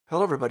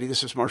Hello, everybody.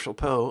 This is Marshall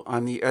Poe.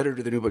 I'm the editor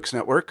of the New Books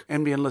Network.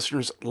 NBN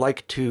listeners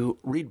like to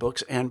read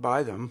books and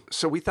buy them.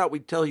 So we thought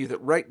we'd tell you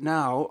that right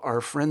now, our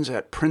friends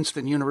at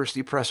Princeton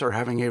University Press are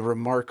having a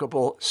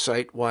remarkable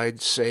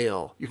site-wide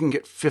sale. You can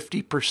get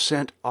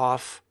 50%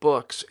 off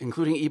books,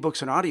 including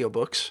ebooks and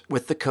audiobooks,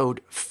 with the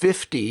code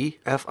 50,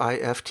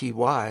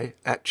 F-I-F-T-Y,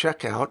 at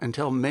checkout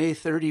until May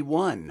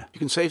 31. You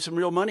can save some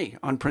real money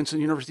on Princeton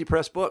University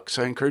Press books.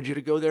 I encourage you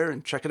to go there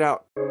and check it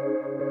out.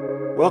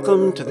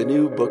 Welcome to the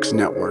New Books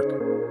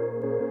Network.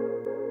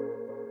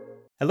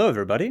 Hello,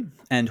 everybody,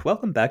 and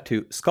welcome back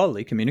to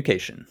Scholarly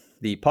Communication,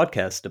 the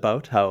podcast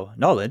about how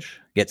knowledge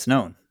gets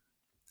known.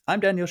 I'm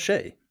Daniel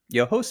Shea,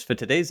 your host for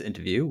today's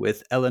interview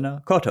with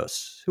Elena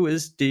Kotos, who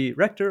is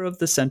Director of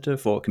the Center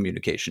for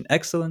Communication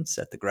Excellence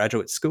at the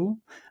Graduate School,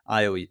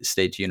 Iowa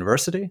State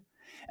University,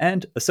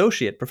 and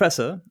Associate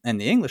Professor in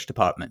the English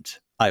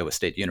Department, Iowa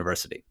State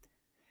University.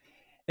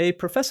 A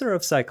professor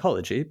of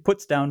psychology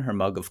puts down her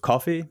mug of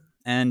coffee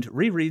and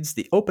rereads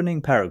the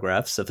opening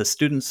paragraphs of a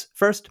student's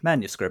first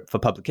manuscript for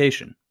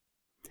publication.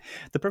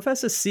 The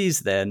professor sees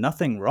there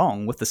nothing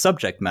wrong with the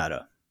subject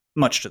matter.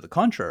 Much to the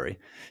contrary,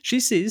 she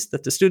sees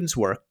that the student's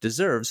work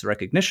deserves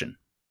recognition.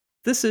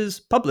 This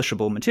is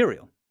publishable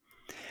material.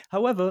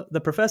 However, the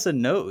professor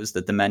knows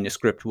that the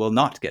manuscript will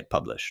not get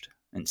published,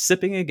 and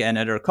sipping again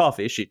at her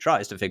coffee, she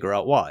tries to figure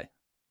out why.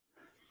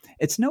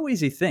 It's no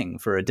easy thing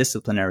for a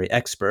disciplinary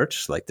expert,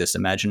 like this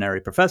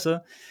imaginary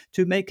professor,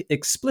 to make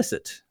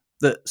explicit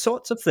the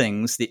sorts of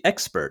things the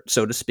expert,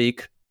 so to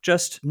speak,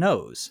 just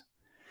knows.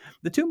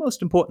 The two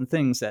most important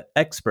things that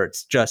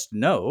experts just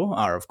know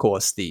are, of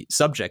course, the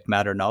subject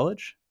matter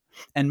knowledge,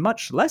 and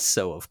much less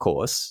so, of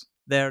course,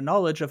 their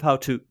knowledge of how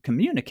to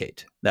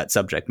communicate that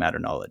subject matter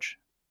knowledge.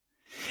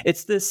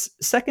 It's this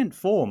second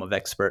form of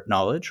expert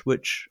knowledge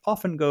which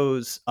often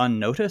goes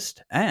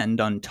unnoticed and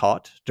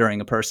untaught during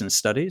a person's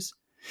studies,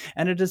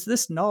 and it is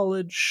this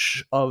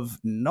knowledge of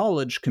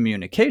knowledge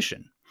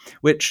communication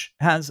which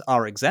has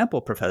our example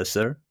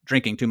professor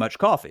drinking too much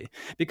coffee,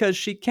 because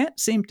she can't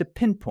seem to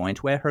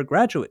pinpoint where her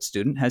graduate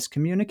student has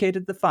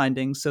communicated the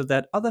findings so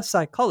that other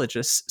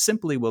psychologists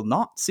simply will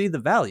not see the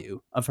value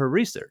of her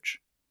research.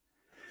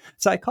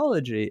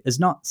 Psychology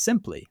is not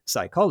simply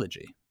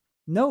psychology.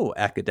 No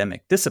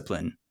academic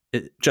discipline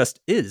just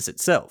is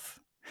itself.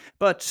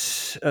 But,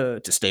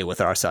 to stay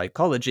with our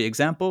psychology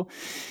example,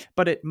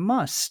 but it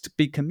must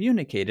be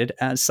communicated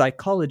as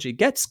psychology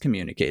gets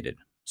communicated,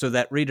 so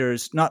that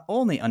readers not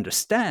only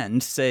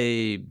understand,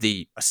 say,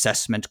 the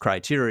assessment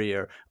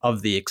criteria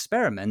of the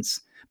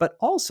experiments, but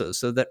also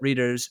so that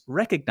readers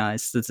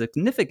recognize the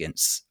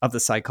significance of the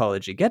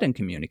psychology getting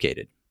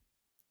communicated.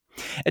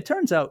 It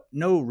turns out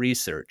no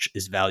research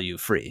is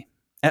value-free,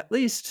 at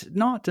least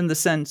not in the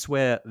sense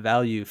where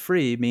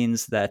value-free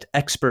means that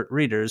expert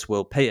readers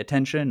will pay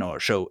attention or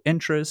show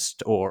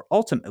interest or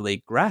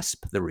ultimately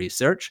grasp the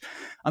research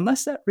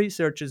unless that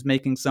research is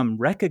making some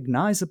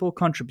recognizable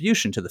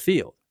contribution to the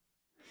field.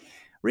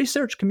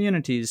 Research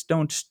communities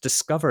don't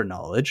discover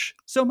knowledge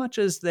so much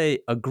as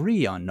they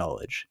agree on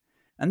knowledge,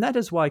 and that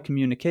is why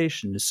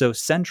communication is so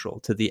central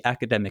to the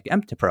academic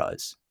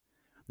enterprise.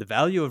 The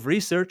value of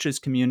research is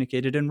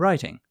communicated in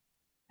writing.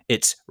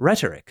 It's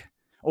rhetoric,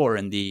 or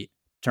in the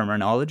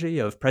terminology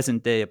of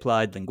present-day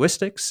applied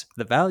linguistics,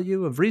 the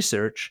value of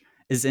research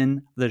is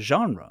in the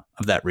genre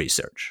of that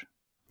research.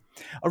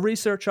 A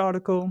research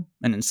article,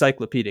 an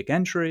encyclopedic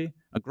entry,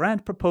 a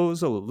grant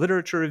proposal, a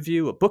literature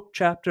review, a book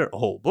chapter, a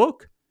whole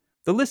book.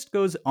 The list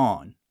goes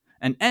on,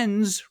 and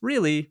ends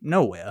really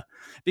nowhere,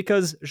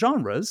 because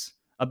genres,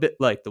 a bit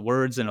like the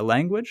words in a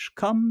language,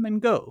 come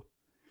and go,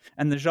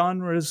 and the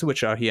genres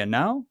which are here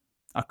now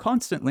are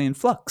constantly in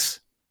flux.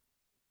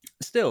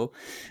 Still,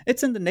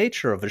 it's in the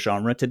nature of a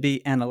genre to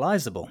be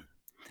analyzable,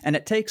 and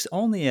it takes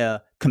only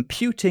a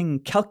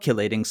computing,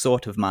 calculating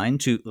sort of mind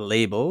to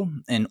label,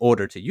 in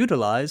order to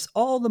utilize,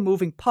 all the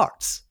moving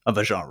parts of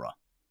a genre.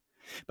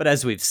 But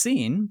as we've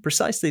seen,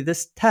 precisely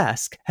this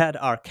task had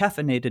our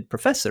caffeinated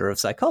professor of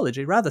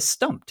psychology rather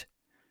stumped.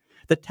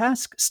 The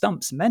task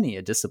stumps many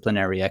a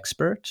disciplinary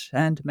expert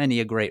and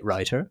many a great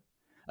writer.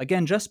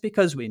 Again, just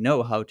because we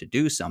know how to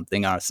do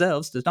something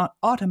ourselves does not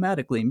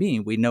automatically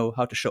mean we know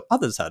how to show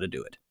others how to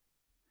do it.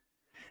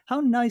 How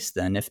nice,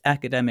 then, if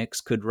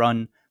academics could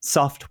run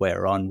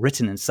software on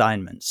written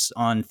assignments,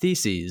 on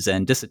theses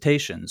and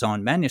dissertations,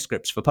 on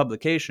manuscripts for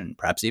publication,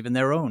 perhaps even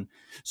their own,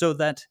 so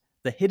that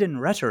the hidden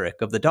rhetoric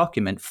of the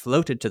document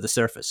floated to the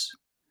surface.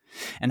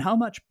 And how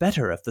much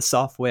better if the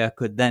software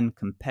could then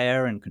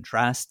compare and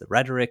contrast the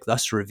rhetoric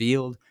thus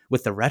revealed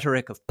with the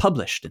rhetoric of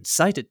published and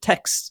cited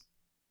texts.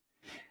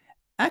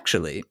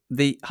 Actually,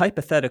 the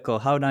hypothetical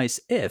how nice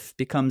if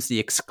becomes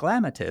the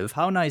exclamative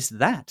how nice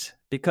that,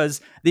 because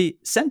the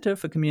Center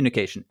for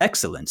Communication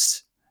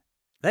Excellence,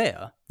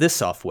 this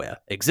software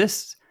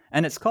exists,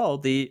 and it's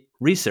called the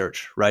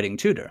Research Writing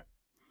Tutor.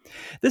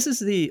 This is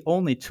the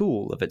only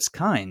tool of its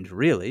kind,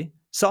 really,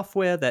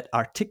 software that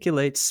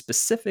articulates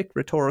specific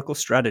rhetorical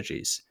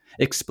strategies,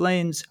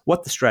 explains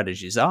what the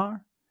strategies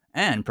are,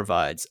 and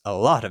provides a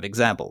lot of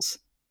examples.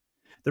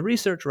 The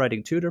research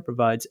writing tutor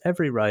provides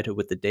every writer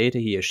with the data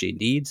he or she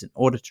needs in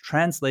order to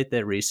translate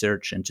their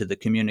research into the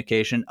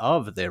communication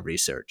of their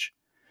research.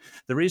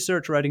 The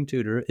research writing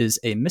tutor is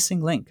a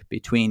missing link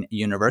between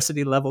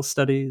university-level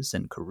studies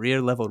and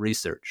career-level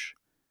research.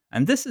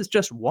 And this is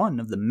just one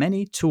of the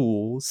many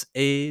tools,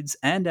 aids,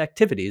 and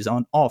activities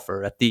on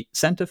offer at the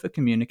Center for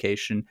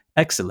Communication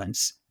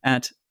Excellence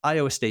at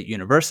Iowa State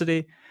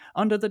University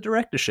under the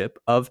directorship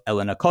of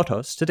Elena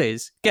Kotos,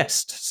 today's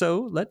guest.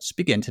 So let's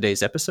begin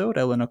today's episode.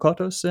 Elena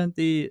Kotos and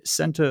the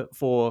Center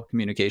for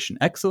Communication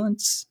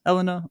Excellence.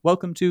 Elena,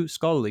 welcome to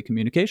Scholarly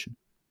Communication.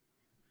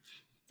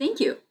 Thank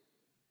you.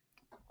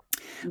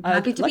 I'm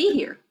happy to be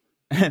here.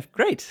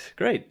 Great.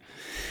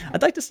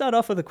 I'd like to start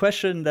off with a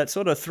question that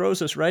sort of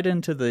throws us right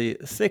into the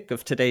thick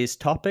of today's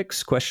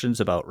topics, questions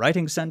about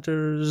writing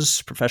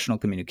centers, professional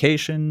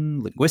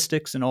communication,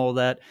 linguistics, and all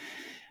that.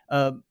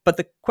 But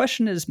the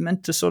question is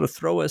meant to sort of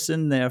throw us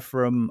in there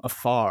from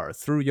afar,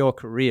 through your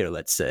career,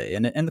 let's say.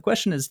 And the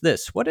question is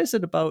this: what is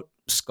it about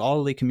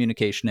scholarly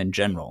communication in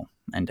general,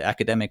 and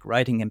academic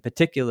writing in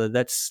particular,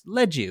 that's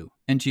led you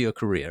into your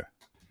career?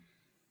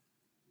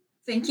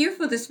 Thank you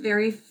for this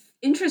very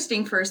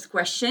interesting first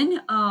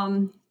question.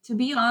 To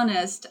be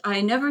honest,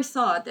 I never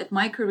thought that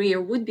my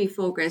career would be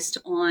focused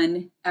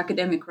on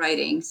academic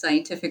writing,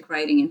 scientific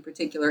writing in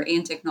particular,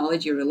 and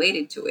technology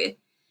related to it.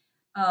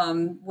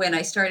 When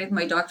I started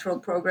my doctoral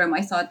program,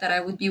 I thought that I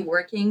would be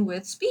working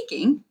with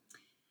speaking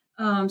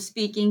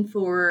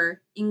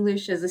for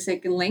English as a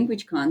second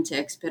language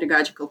context,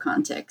 pedagogical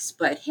context.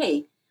 But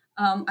hey,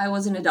 I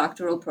was in a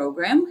doctoral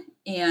program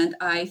and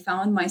I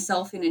found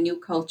myself in a new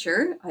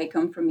culture. I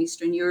come from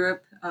Eastern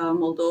Europe,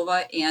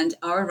 Moldova, and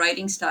our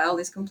writing style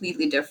is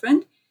completely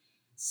different.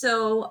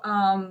 So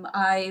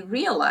I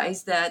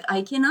realized that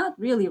I cannot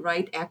really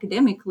write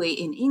academically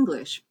in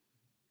English.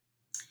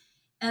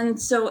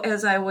 And so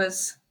as I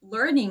was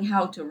learning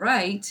how to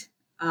write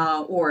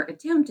or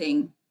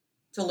attempting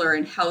to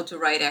learn how to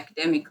write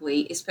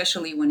academically,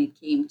 especially when it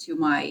came to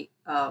my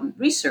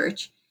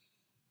research,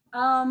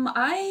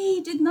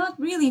 I did not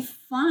really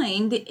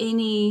find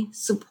any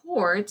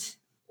support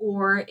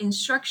or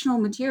instructional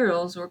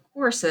materials or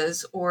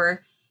courses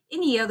or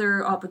any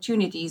other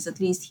opportunities, at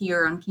least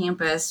here on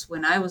campus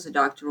when I was a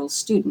doctoral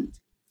student.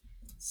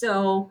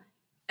 So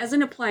as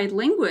an applied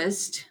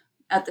linguist,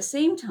 at the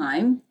same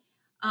time,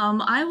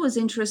 I was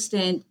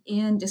interested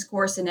in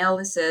discourse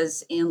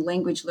analysis and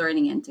language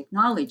learning and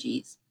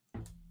technologies.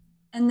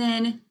 And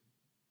then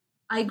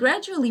I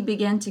gradually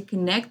began to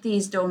connect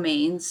these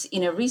domains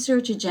in a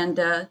research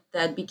agenda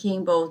that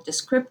became both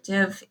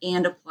descriptive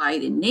and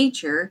applied in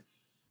nature.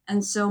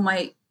 And so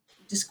my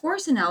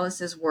discourse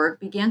analysis work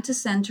began to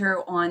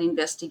center on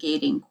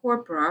investigating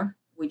corpora,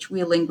 which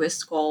we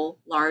linguists call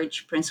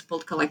large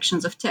principled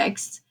collections of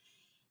texts.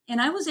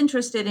 And I was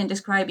interested in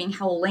describing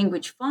how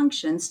language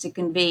functions to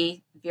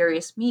convey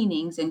various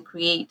meanings and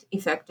create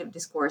effective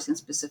discourse in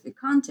specific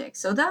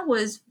contexts. So that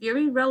was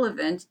very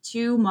relevant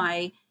to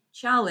my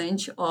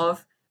challenge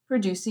of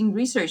producing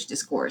research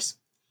discourse.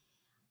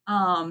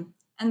 And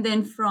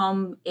then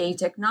from a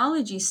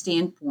technology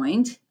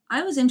standpoint,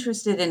 I was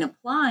interested in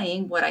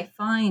applying what I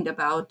find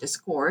about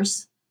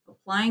discourse,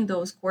 applying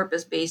those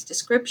corpus-based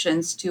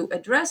descriptions to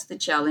address the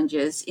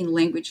challenges in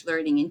language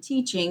learning and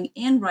teaching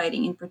and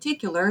writing in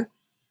particular.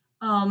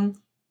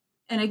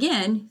 And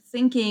again,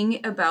 thinking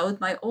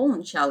about my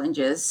own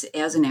challenges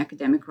as an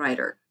academic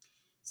writer.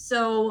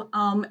 So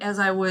as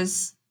I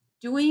was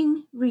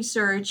doing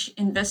research,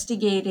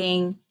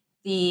 investigating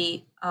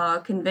the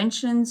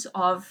conventions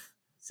of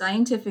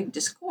scientific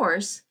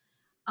discourse,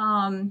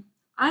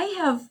 I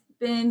have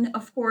been,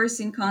 of course,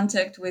 in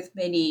contact with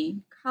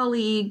many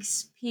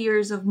colleagues,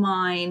 peers of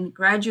mine,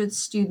 graduate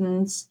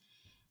students,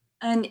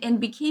 and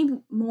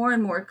became more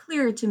and more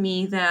clear to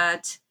me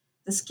that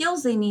the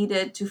skills they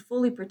needed to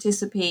fully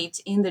participate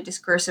in the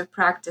discursive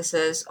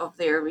practices of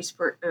their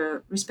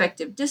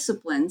respective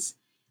disciplines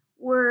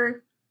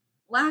were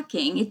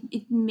lacking.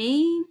 It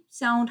may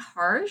sound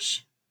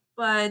harsh,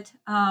 but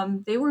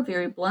they were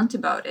very blunt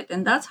about it.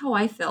 And that's how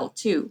I felt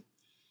too.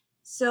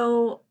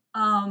 So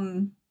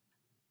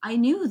I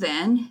knew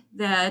then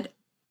that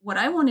what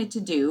I wanted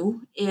to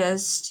do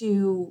is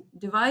to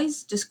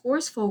devise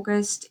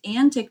discourse-focused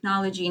and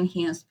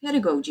technology-enhanced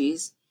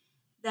pedagogies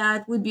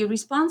that would be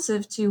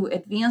responsive to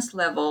advanced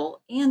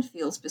level and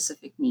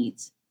field-specific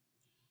needs.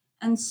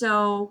 And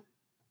so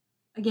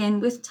again,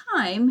 with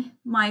time,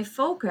 my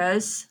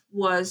focus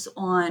was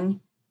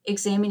on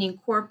examining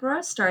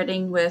corpora,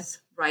 starting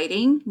with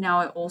writing. Now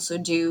I also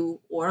do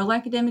oral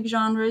academic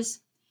genres.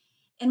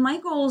 And my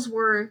goals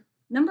were,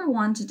 number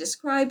one, to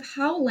describe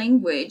how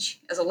language,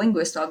 as a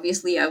linguist,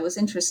 obviously, I was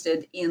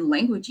interested in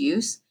language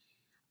use,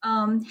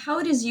 how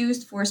it is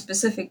used for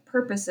specific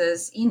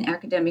purposes in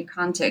academic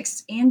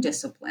contexts and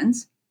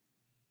disciplines,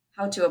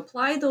 how to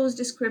apply those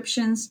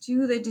descriptions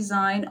to the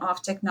design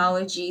of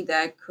technology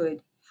that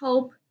could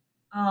help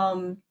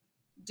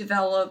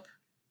develop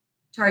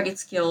target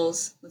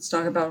skills. Let's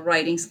talk about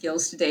writing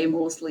skills today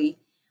mostly.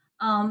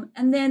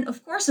 And then,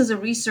 of course, as a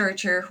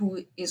researcher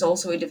who is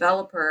also a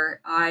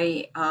developer,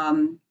 I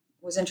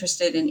was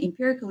interested in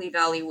empirically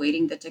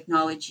evaluating the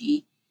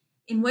technology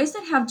in ways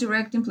that have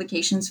direct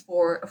implications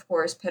for, of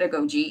course,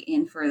 pedagogy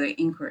and further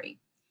inquiry.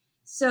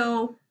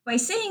 So, by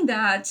saying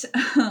that,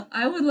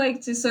 I would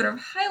like to sort of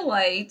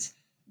highlight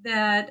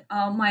that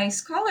my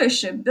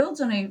scholarship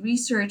builds on a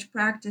research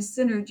practice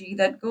synergy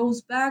that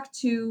goes back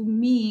to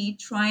me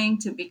trying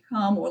to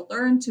become or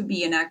learn to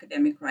be an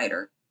academic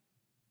writer.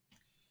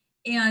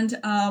 And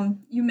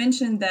you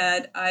mentioned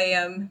that I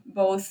am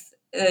both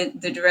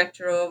the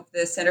director of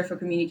the Center for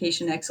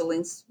Communication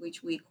Excellence,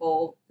 which we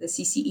call the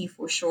CCE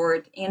for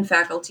short, and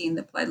faculty in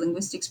the Applied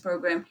Linguistics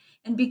program.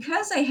 And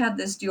because I had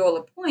this dual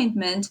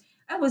appointment,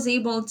 I was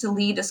able to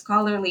lead a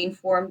scholarly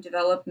informed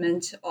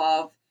development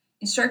of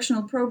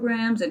instructional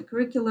programs and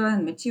curricula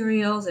and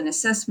materials and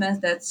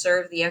assessments that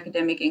serve the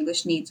academic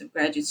English needs of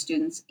graduate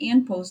students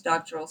and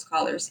postdoctoral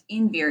scholars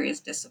in various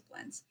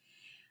disciplines.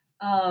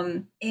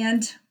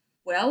 And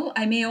well,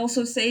 I may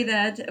also say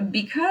that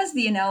because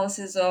the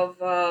analysis of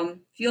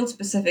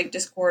field-specific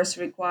discourse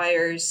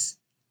requires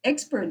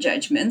expert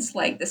judgments,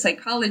 like the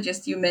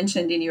psychologist you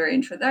mentioned in your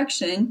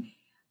introduction,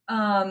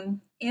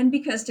 and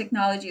because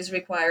technologies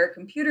require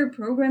computer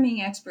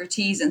programming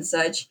expertise and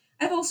such,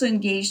 I've also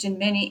engaged in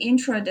many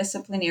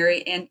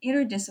intradisciplinary and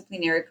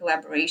interdisciplinary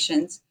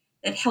collaborations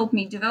that help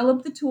me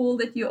develop the tool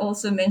that you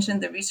also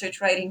mentioned, the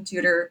research writing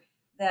tutor,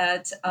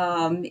 that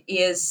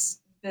is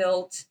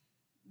built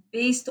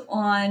based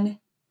on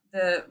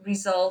the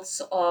results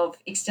of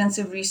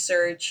extensive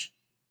research,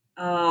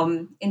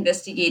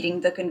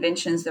 investigating the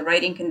conventions, the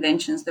writing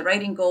conventions, the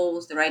writing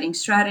goals, the writing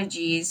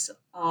strategies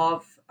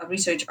of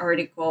research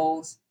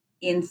articles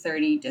in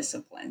 30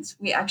 disciplines.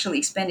 We actually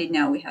expanded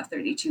now, we have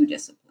 32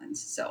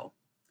 disciplines.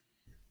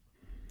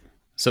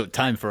 So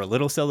time for a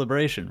little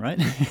celebration,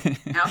 right?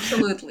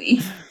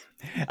 Absolutely.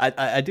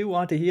 I do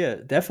want to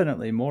hear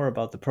definitely more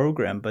about the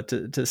program, but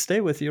to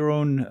stay with your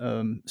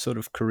own sort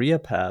of career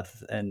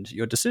path and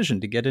your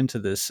decision to get into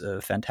this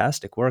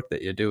fantastic work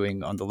that you're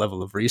doing on the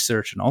level of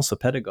research and also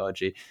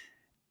pedagogy,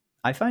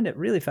 I find it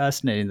really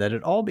fascinating that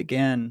it all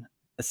began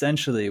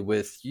essentially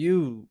with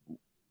you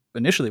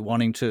initially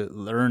wanting to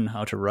learn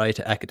how to write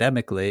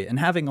academically and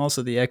having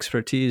also the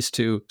expertise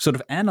to sort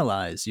of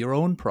analyze your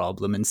own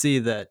problem and see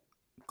that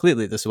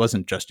clearly this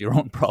wasn't just your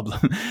own problem.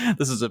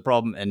 This is a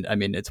problem, and I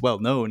mean, it's well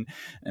known,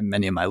 and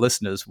many of my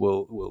listeners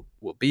will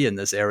be in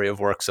this area of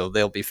work, so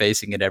they'll be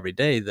facing it every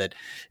day, that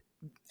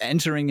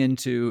entering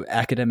into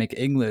academic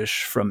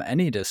English from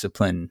any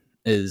discipline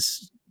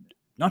is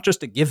not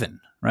just a given,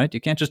 right? You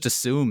can't just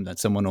assume that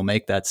someone will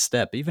make that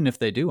step, even if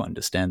they do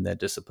understand that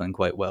discipline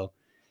quite well.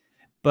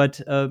 But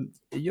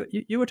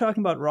you were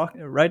talking about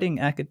writing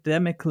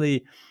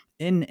academically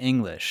in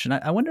English, and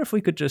I wonder if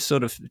we could just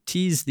sort of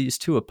tease these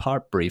two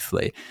apart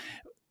briefly.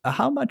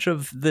 How much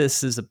of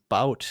this is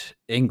about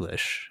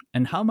English,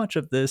 and how much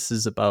of this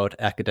is about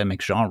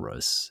academic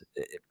genres?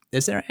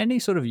 Is there any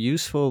sort of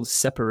useful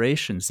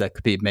separations that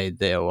could be made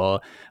there,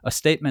 or a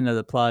statement that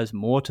applies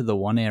more to the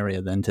one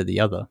area than to the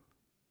other?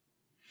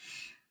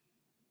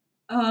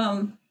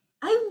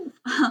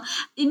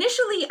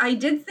 Initially, I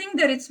did think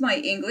that it's my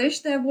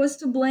English that was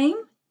to blame,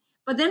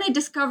 but then I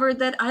discovered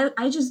that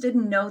I just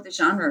didn't know the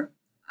genre.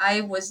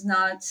 I was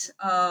not,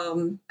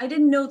 I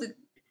didn't know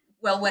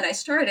well, when I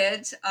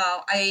started,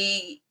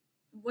 I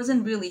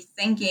wasn't really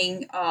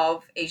thinking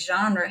of a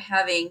genre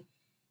having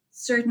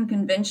certain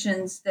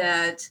conventions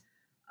that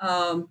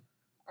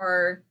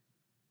are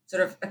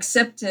sort of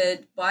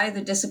accepted by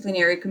the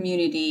disciplinary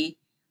community,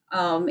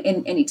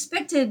 and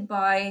expected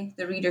by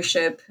the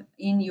readership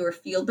in your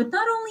field, but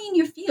not only in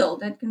your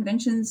field, that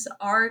conventions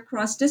are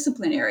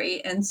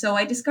cross-disciplinary. And so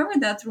I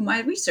discovered that through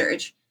my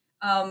research,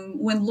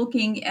 when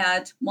looking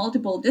at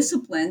multiple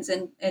disciplines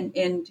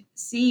and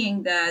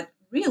seeing that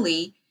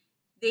really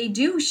they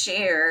do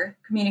share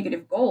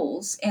communicative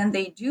goals and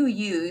they do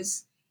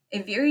use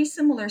a very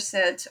similar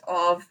set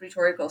of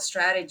rhetorical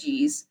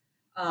strategies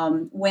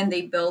when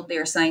they build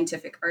their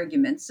scientific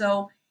arguments.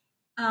 So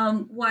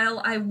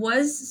while I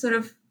was sort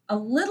of a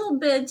little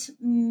bit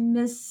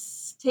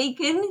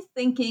mistaken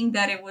thinking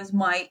that it was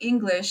my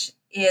English,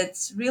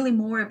 it's really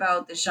more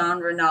about the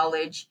genre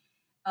knowledge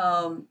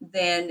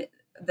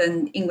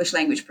than English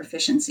language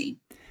proficiency.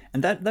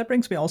 And that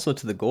brings me also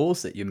to the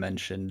goals that you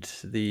mentioned.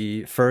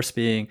 The first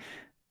being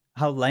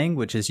how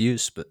language is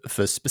used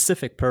for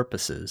specific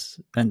purposes.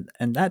 And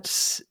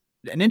that's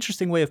an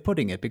interesting way of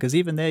putting it, because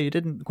even there you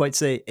didn't quite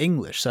say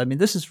English. So, I mean,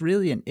 this is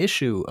really an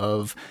issue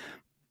of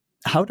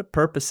how do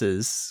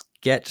purposes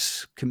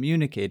get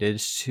communicated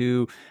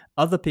to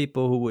other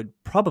people who would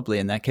probably,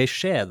 in that case,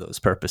 share those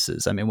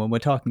purposes. I mean, when we're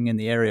talking in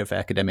the area of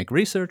academic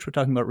research, we're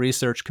talking about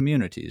research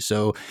communities.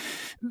 So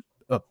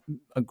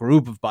a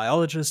group of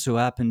biologists who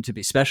happen to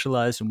be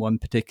specialized in one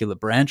particular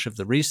branch of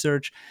the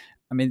research,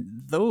 I mean,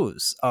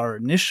 those are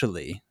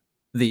initially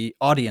the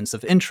audience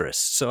of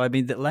interest. So, I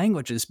mean, the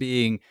language is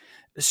being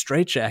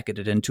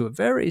straitjacketed into a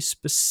very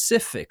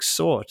specific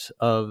sort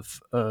of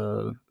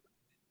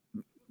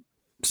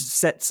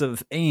sets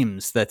of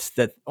aims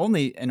that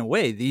only in a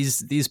way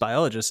these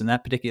biologists in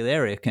that particular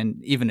area can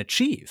even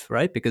achieve,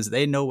 right? Because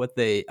they know what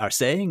they are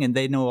saying and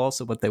they know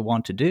also what they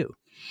want to do.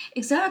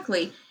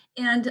 Exactly.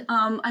 And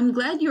I'm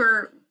glad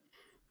you're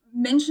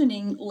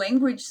mentioning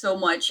language so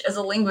much. As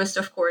a linguist,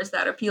 of course,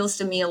 that appeals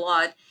to me a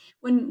lot.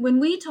 When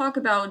we talk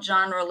about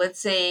genre, let's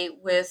say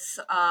with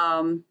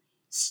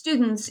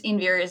students in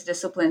various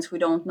disciplines who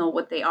don't know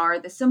what they are,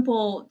 the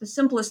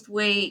simplest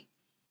way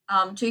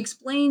to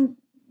explain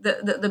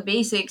the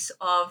basics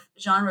of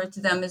genre to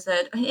them is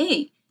that,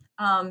 hey,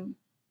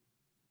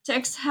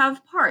 texts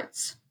have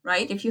parts,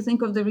 right? If you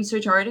think of the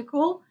research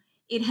article,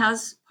 it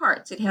has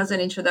parts. It has an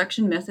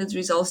introduction, methods,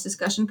 results,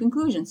 discussion,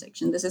 conclusion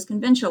section. This is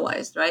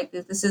conventionalized, right?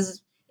 This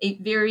is a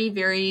very,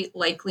 very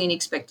likely and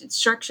expected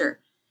structure.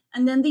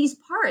 And then these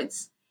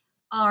parts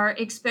are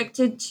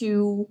expected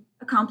to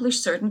accomplish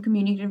certain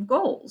communicative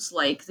goals.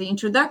 Like the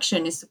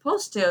introduction is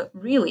supposed to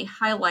really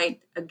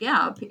highlight a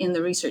gap in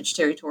the research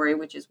territory,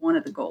 which is one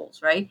of the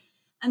goals, right?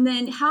 And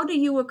then how do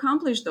you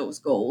accomplish those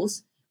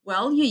goals?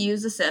 Well, you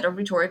use a set of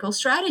rhetorical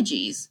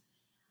strategies.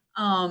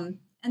 And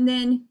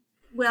then,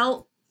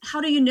 well, how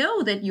do you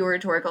know that your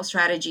rhetorical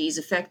strategy is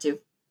effective?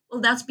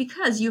 Well, that's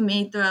because you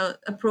made the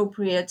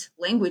appropriate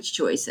language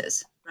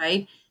choices,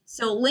 right?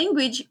 So,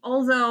 language,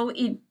 although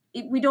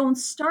we don't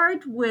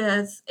start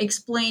with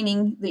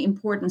explaining the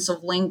importance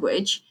of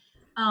language,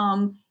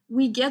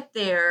 we get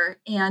there,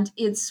 and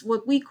it's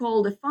what we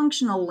call the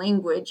functional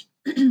language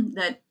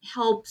that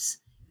helps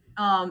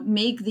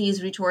make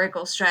these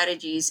rhetorical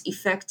strategies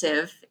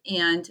effective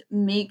and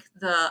make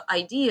the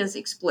ideas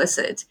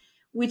explicit,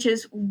 which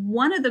is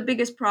one of the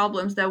biggest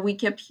problems that we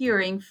kept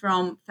hearing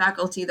from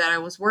faculty that I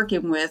was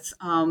working with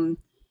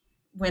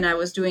when I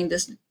was doing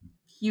this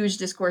huge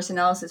discourse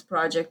analysis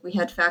project. We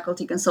had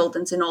faculty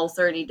consultants in all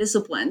 30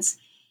 disciplines,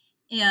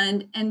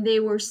 and they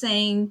were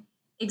saying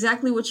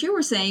exactly what you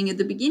were saying at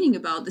the beginning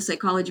about the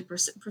psychology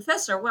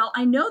professor. Well,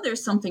 I know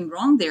there's something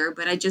wrong there,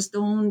 but I just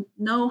don't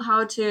know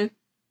how to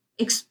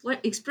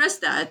express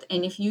that.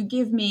 And if you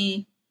give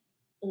me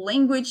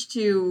language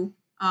to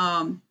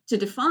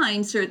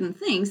define certain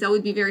things, that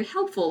would be very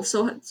helpful.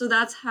 So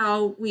that's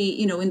how we,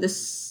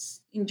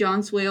 in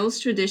John Swale's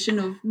tradition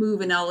of move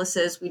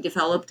analysis, we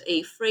developed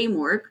a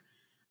framework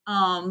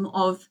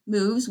of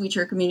moves, which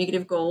are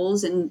communicative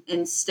goals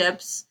and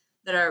steps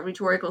that are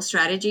rhetorical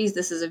strategies.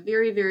 This is a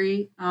very,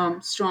 very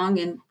strong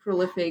and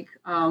prolific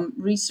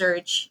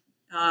research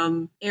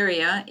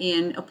area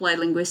in applied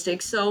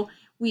linguistics. So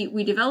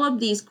we developed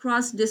these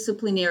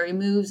cross-disciplinary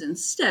moves and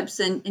steps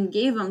and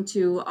gave them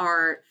to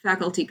our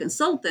faculty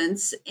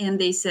consultants, and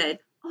they said,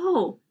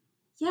 oh,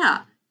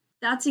 yeah,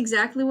 that's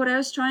exactly what I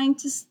was trying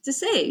to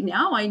say.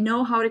 Now I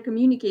know how to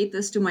communicate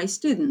this to my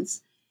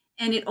students.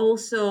 And it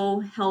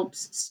also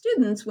helps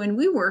students when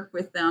we work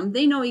with them.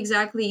 They know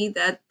exactly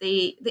that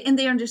they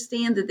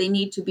understand that they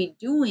need to be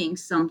doing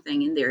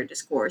something in their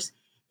discourse.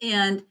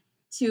 And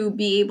to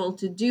be able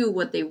to do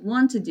what they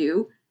want to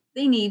do,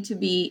 they need to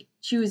be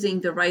choosing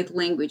the right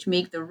language,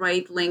 make the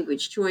right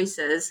language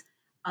choices,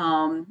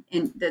 and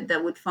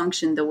that would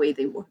function the way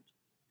they would.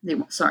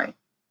 Sorry.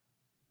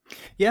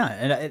 Yeah,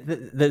 and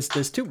there's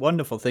two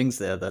wonderful things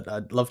there that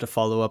I'd love to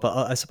follow up.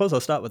 I suppose I'll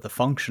start with the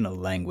functional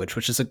language,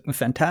 which is a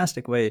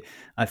fantastic way,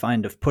 I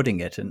find, of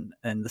putting it. And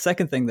the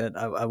second thing that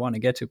I want to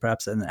get to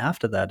perhaps and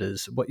after that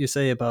is what you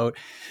say about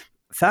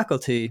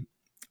faculty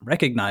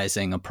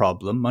recognizing a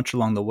problem, much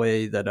along the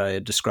way that I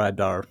described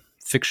our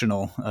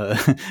fictional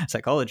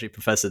psychology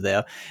professor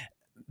there,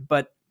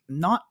 but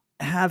not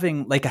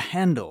having like a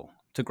handle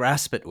to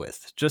grasp it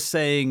with, just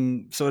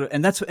saying sort of,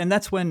 and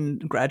that's when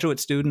graduate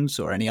students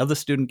or any other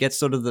student gets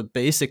sort of the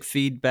basic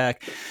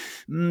feedback.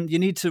 You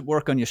need to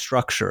work on your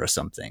structure or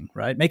something,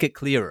 right? Make it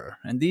clearer.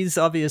 And these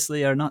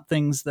obviously are not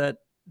things that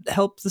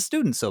help the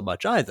student so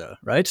much either,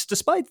 right?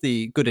 Despite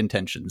the good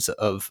intentions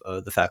of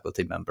the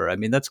faculty member. I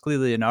mean, that's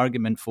clearly an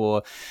argument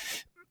for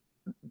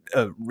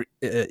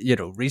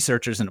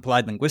researchers in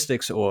applied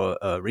linguistics or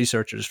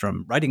researchers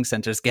from writing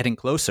centers getting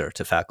closer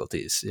to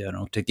faculties,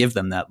 to give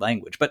them that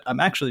language. But I'm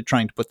actually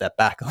trying to put that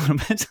back a little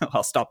bit.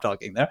 I'll stop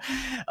talking there.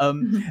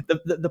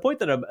 The point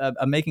that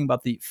I'm making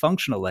about the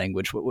functional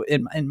language,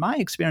 in my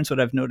experience, what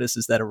I've noticed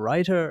is that a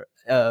writer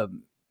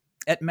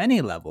at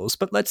many levels,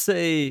 but let's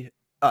say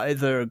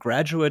either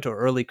graduate or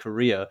early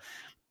career,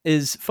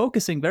 is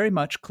focusing very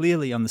much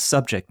clearly on the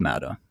subject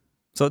matter.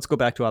 So let's go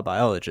back to our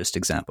biologist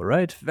example,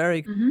 right?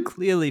 Very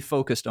clearly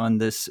focused on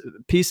this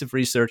piece of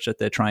research that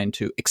they're trying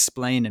to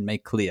explain and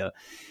make clear.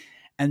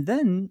 And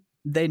then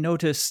they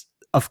notice,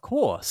 of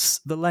course,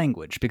 the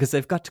language, because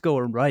they've got to go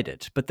and write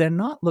it. But they're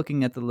not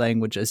looking at the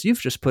language, as you've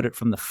just put it,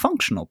 from the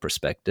functional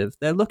perspective.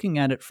 They're looking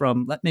at it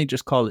from, let me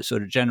just call it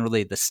sort of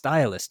generally, the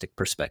stylistic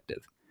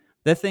perspective.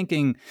 They're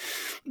thinking,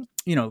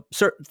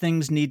 certain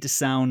things need to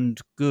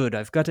sound good.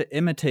 I've got to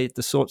imitate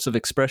the sorts of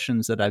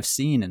expressions that I've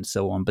seen and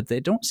so on, but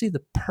they don't see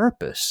the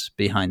purpose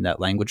behind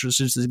that language,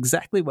 which is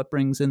exactly what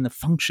brings in the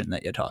function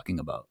that you're talking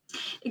about.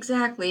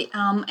 Exactly.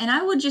 And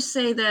I would just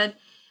say that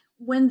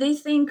when they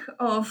think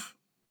of,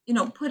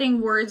 putting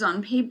words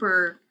on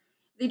paper,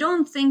 they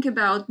don't think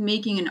about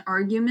making an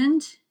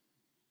argument.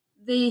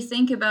 They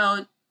think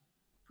about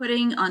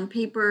putting on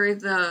paper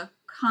the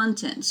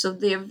content. So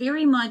they're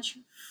very much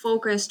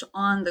focused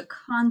on the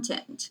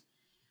content.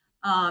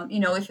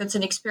 If it's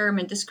an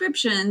experiment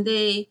description,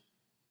 they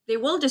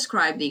will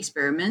describe the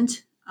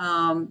experiment.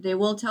 They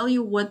will tell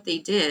you what they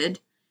did,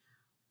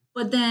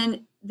 but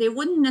then they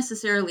wouldn't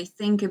necessarily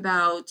think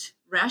about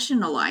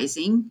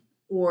rationalizing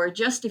or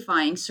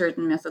justifying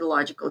certain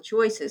methodological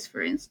choices,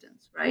 for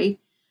instance, right?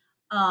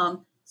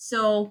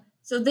 So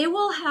they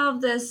will have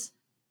this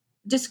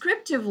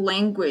descriptive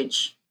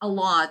language a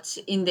lot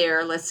in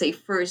their, let's say,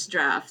 first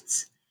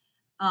drafts.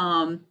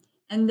 And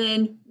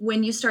then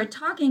when you start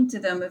talking to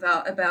them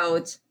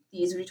about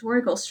these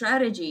rhetorical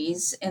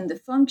strategies and the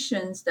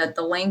functions that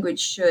the language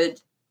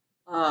should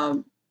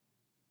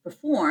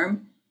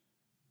perform,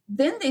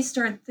 then they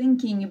start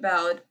thinking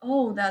about,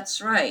 oh, that's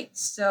right.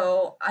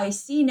 So I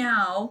see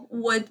now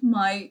why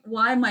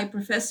my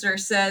professor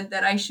said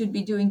that I should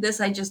be doing this.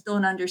 I just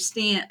don't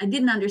understand. I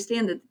didn't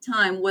understand at the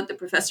time what the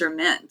professor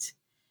meant.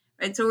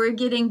 Right. So we're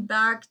getting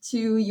back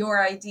to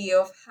your idea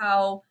of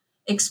how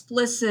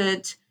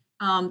explicit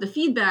the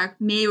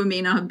feedback may or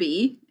may not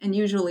be, and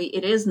usually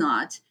it is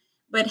not,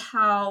 but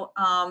how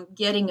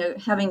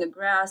having a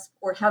grasp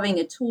or having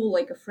a tool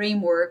like a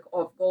framework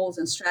of goals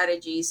and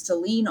strategies to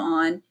lean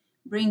on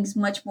brings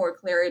much more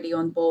clarity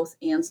on both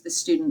ends, the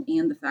student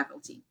and the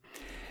faculty.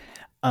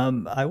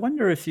 I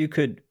wonder if you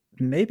could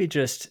maybe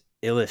just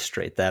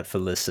illustrate that for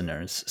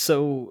listeners.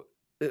 So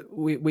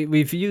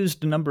we've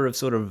used a number of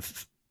sort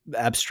of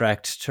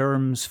abstract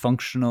terms,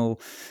 functional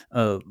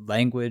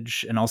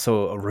language, and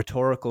also a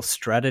rhetorical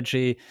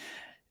strategy.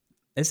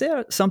 Is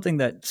there something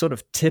that sort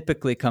of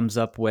typically comes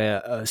up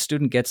where a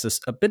student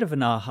gets a bit of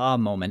an aha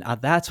moment?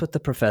 That's what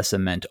the professor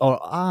meant. Or,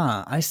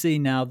 I see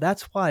now,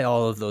 that's why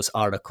all of those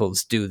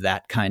articles do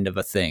that kind of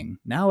a thing.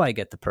 Now I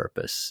get the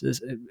purpose.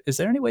 Is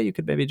there any way you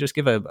could maybe just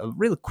give a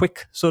real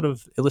quick sort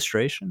of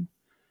illustration?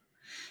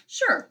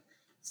 Sure.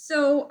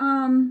 So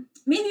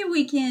maybe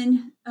we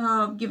can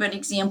give an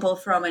example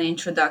from an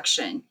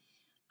introduction.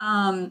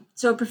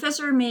 So a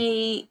professor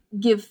may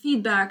give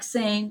feedback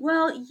saying,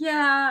 well,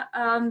 yeah,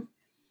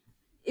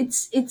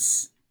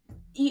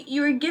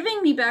 you're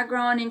giving me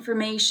background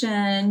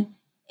information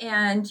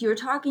and you're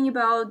talking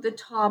about the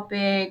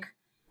topic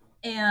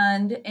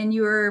and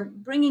you're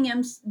bringing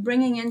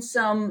in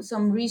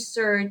some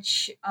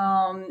research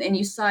and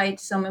you cite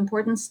some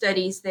important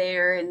studies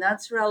there, and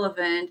that's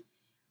relevant,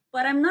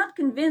 but I'm not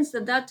convinced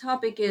that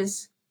topic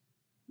is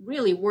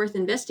really worth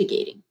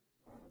investigating.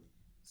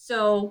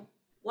 So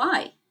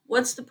why?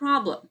 What's the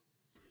problem?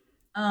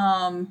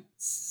 And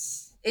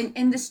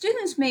the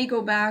students may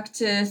go back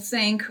to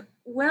think,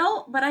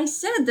 well, but I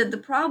said that the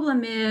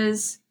problem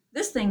is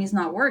this thing is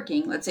not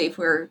working. Let's say if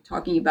we're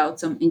talking about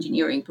some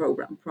engineering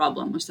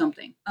problem or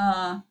something.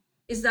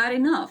 Is that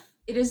enough?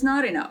 It is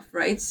not enough,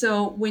 right?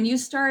 So when you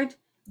start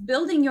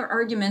building your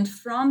argument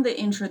from the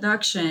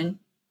introduction,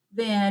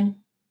 then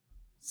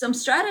some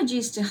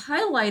strategies to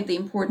highlight the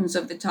importance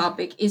of the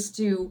topic is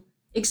to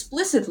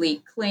explicitly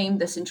claim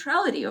the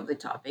centrality of the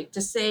topic,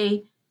 to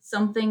say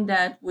something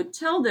that would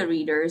tell the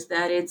readers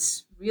that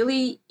it's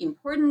really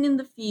important in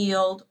the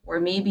field, or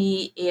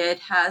maybe it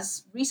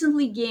has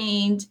recently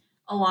gained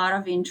a lot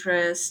of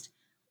interest,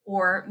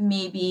 or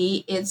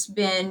maybe it's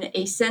been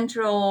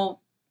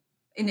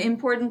an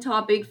important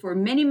topic for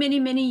many, many,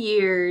 many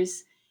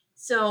years.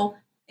 So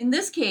in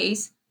this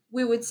case,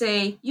 we would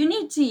say you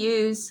need to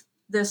use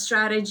the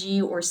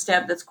strategy or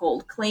step that's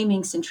called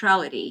claiming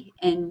centrality.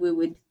 And we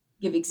would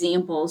give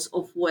examples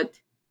of what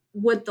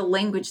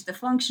the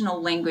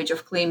functional language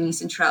of claiming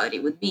centrality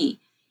would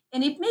be.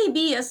 And it may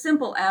be as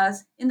simple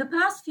as, in the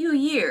past few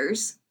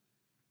years,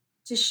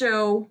 to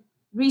show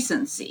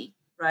recency,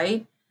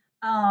 right,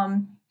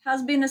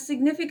 has been a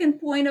significant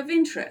point of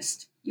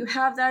interest. You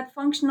have that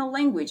functional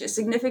language, a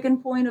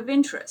significant point of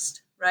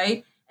interest,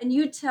 right? And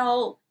you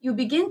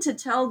begin to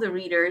tell the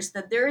readers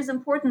that there is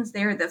importance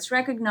there that's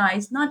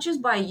recognized not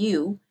just by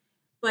you,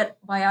 but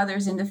by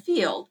others in the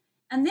field.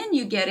 And then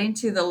you get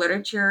into the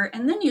literature,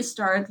 and then you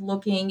start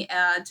looking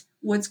at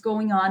what's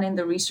going on in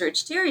the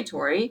research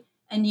territory,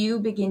 and you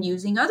begin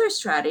using other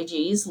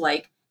strategies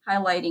like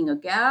highlighting a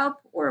gap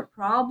or a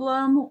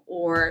problem,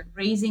 or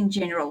raising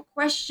general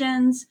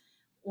questions,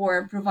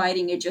 or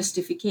providing a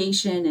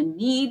justification and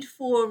need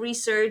for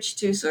research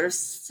to sort of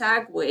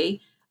segue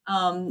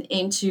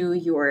into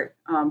your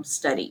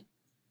study.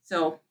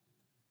 So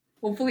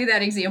hopefully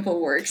that example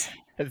works.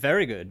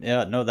 Very good.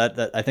 Yeah, no,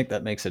 that I think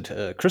that makes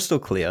it crystal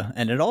clear,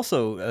 and it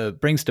also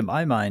brings to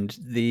my mind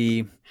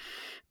the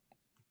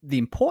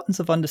importance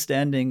of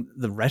understanding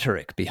the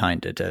rhetoric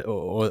behind it,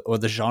 or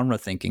the genre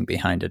thinking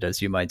behind it,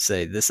 as you might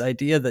say. This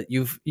idea that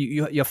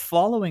you're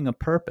following a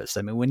purpose.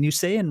 I mean, when you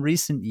say in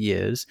recent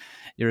years,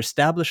 you're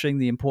establishing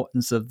the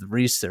importance of the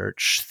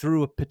research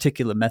through a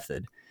particular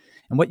method,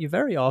 and what you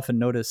very often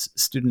notice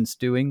students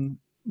doing,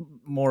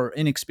 more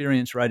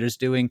inexperienced writers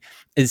doing,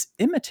 is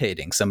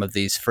imitating some of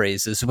these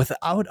phrases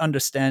without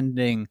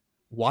understanding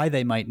why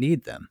they might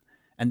need them.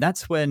 And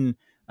that's when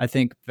I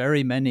think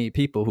very many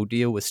people who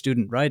deal with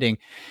student writing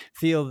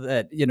feel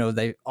that,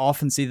 they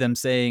often see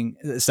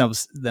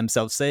themselves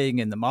saying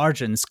in the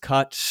margins,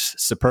 cut,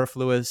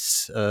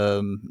 superfluous,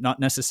 not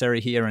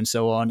necessary here, and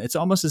so on. It's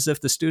almost as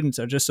if the students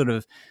are just sort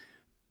of,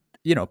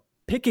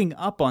 picking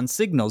up on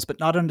signals, but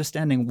not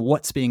understanding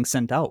what's being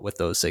sent out with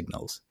those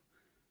signals.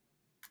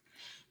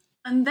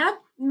 And that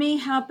may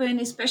happen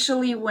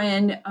especially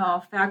when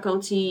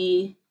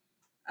faculty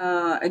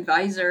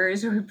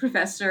advisors or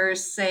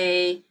professors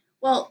say,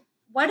 well,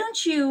 why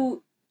don't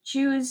you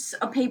choose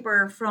a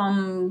paper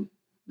from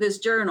this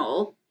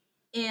journal?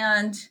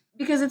 And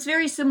because it's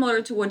very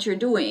similar to what you're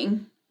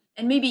doing,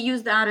 and maybe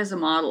use that as a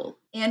model.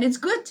 And it's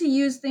good to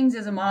use things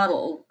as a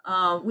model.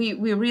 We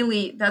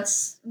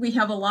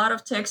have a lot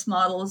of text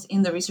models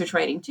in the Research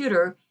Writing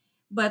Tutor,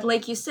 but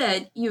like you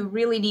said, you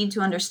really need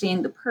to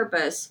understand the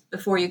purpose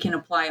before you can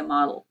apply a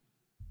model.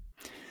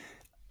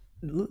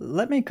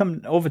 Let me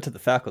come over to the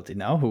faculty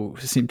now, who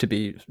seem to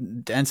be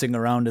dancing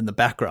around in the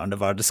background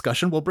of our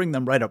discussion. We'll bring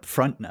them right up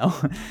front now.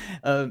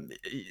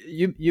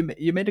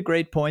 You made a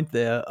great point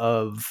there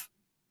of,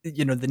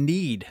 the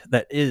need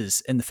that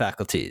is in the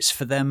faculties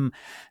for them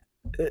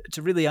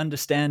to really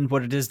understand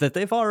what it is that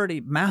they've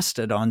already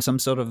mastered on some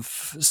sort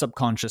of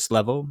subconscious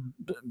level.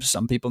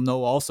 Some people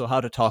know also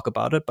how to talk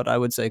about it, but I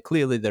would say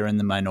clearly they're in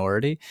the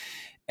minority.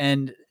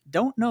 And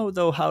don't know,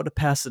 though, how to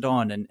pass it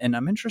on. And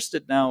I'm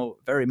interested now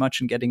very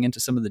much in getting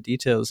into some of the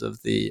details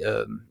of the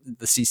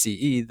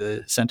CCE,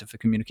 the Center for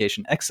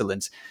Communication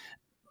Excellence,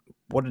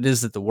 what it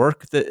is that the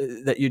work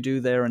that you do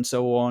there and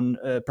so on.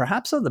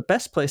 Perhaps the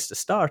best place to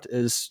start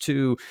is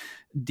to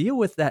deal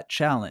with that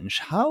challenge.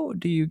 How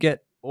do you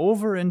get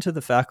over into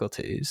the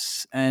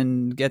faculties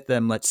and get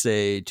them, let's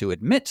say, to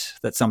admit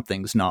that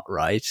something's not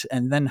right?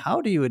 And then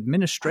how do you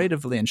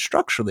administratively and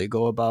structurally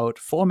go about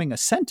forming a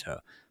center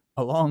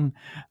along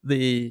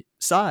the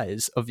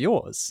size of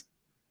yours?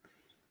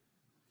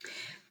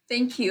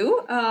 Thank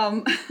you.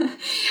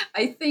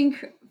 I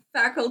think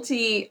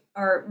faculty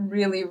are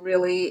really,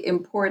 really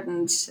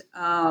important.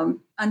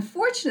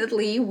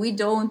 Unfortunately, we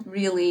don't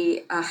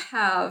really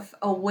have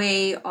a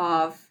way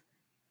of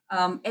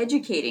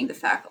educating the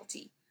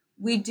faculty.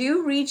 We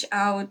do reach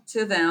out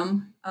to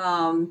them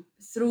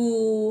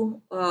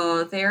through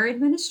their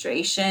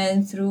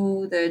administration,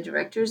 through the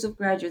directors of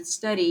graduate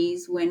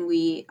studies, when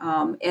we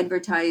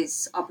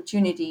advertise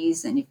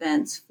opportunities and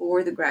events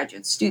for the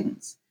graduate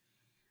students.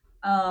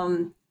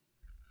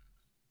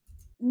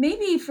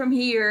 Maybe from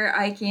here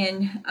I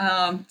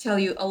can tell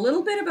you a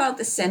little bit about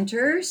the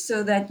center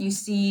so that you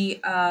see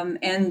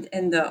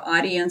and the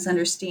audience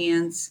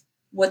understands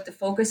what the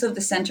focus of the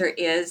center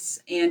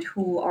is and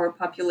who our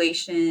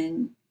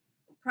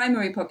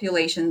primary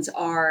populations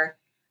are,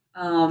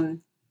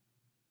 and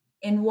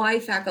why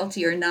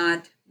faculty are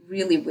not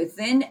really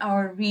within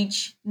our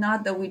reach.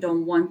 Not that we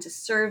don't want to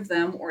serve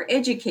them or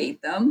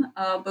educate them,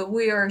 but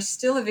we are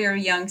still a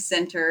very young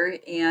center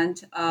and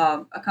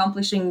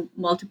accomplishing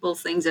multiple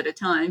things at a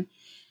time.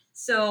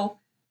 So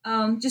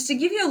just to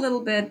give you a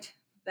little bit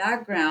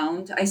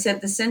background, I said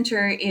the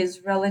center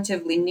is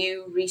relatively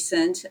new,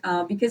 recent,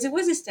 because it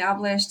was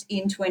established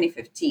in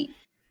 2015.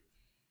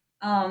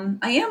 I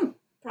am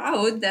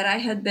proud that I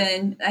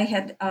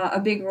had a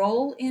big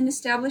role in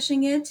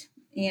establishing it,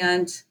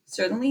 and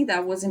certainly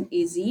that wasn't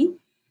easy.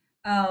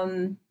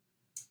 It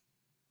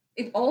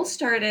all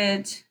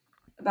started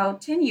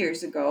about 10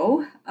 years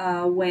ago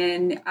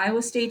when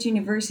Iowa State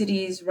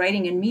University's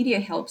Writing and Media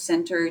Help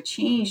Center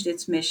changed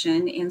its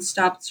mission and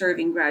stopped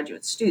serving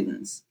graduate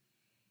students.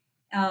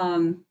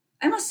 I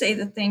must say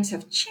that things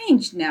have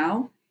changed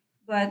now,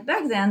 but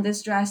back then,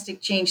 this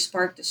drastic change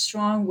sparked a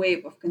strong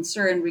wave of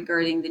concern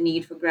regarding the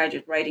need for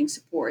graduate writing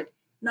support,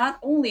 not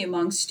only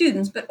among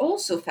students, but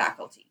also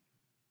faculty.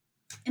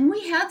 And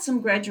we had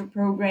some graduate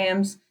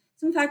programs,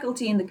 some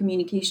faculty in the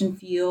communication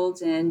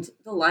field and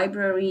the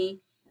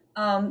library.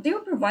 They were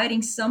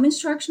providing some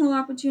instructional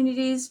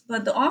opportunities,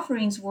 but the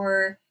offerings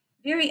were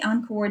very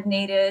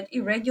uncoordinated,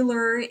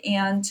 irregular,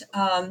 and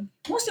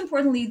most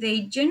importantly, they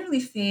generally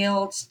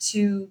failed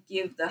to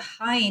give the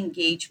high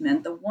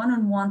engagement, the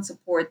one-on-one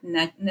support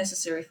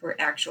necessary for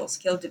actual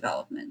skill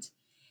development.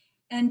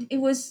 And it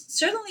was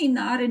certainly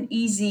not an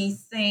easy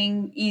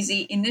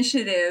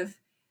initiative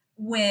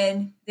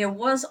when there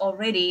was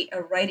already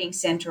a writing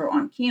center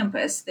on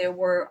campus. There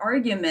were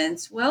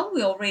arguments, well,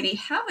 we already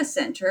have a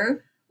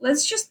center,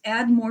 let's just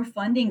add more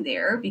funding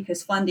there,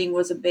 because funding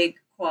was a big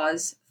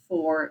cause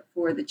for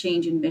the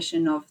change in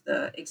mission of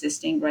the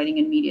existing Writing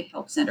and Media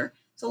Help Center.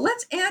 So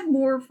let's add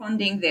more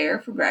funding there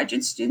for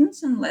graduate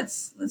students, and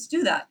let's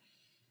do that.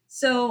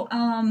 So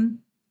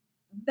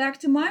back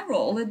to my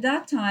role. At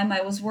that time,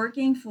 I was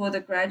working for the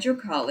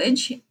graduate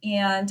college,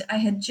 and I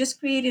had just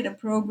created a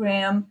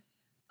program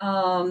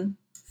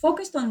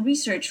focused on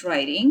research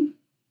writing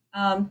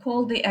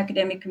called the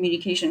Academic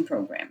Communication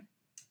Program.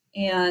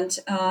 And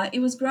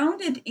it was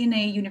grounded in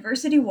a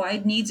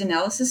university-wide needs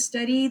analysis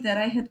study that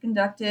I had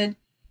conducted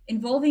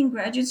involving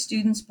graduate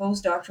students,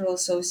 postdoctoral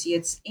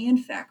associates,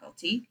 and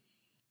faculty.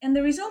 And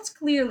the results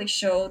clearly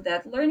showed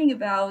that learning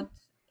about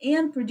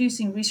and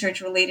producing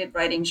research-related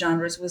writing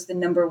genres was the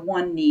number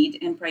one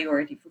need and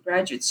priority for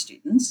graduate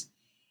students.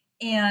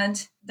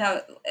 And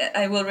that,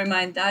 I will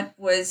remind, that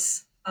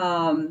was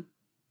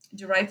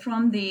derived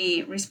from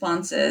the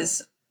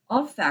responses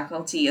of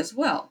faculty as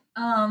well.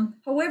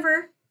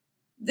 However,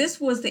 this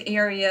was the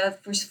area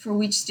for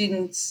which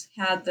students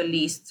had the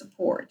least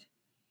support.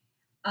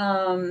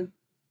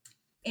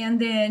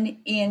 And then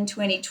in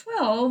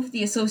 2012,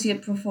 the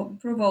Associate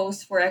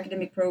Provost for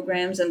Academic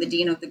Programs and the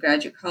Dean of the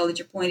Graduate College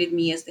appointed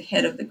me as the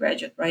head of the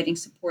Graduate Writing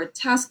Support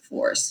Task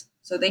Force.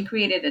 So they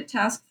created a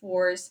task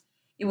force.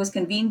 It was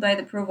convened by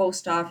the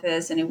Provost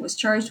Office, and it was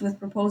charged with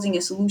proposing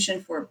a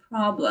solution for a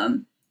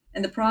problem.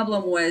 And the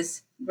problem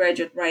was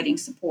graduate writing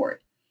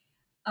support.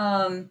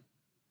 And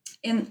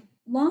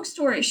long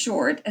story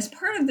short, as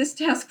part of this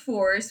task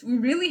force, we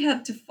really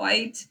had to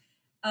fight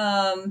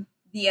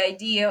the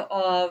idea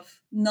of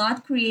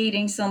not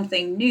creating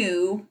something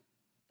new,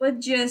 but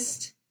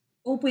just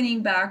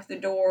opening back the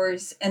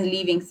doors and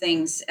leaving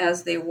things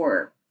as they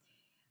were.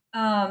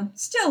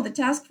 Still, the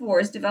task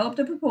force developed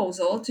a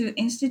proposal to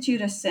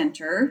institute a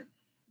center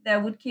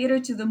that would cater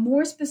to the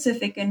more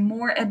specific and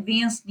more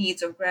advanced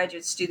needs of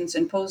graduate students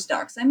and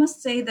postdocs. I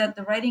must say that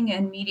the Writing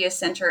and Media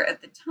Center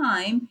at the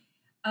time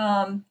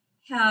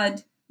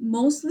had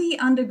mostly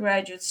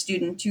undergraduate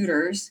student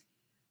tutors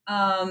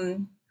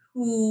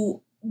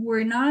who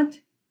were not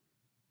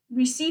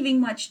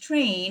receiving much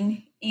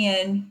train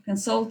in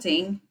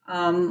consulting.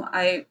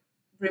 I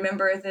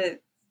remember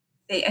that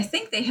I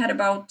think they had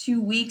about 2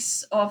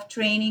 weeks of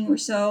training or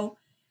so,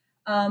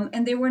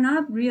 and they were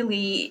not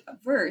really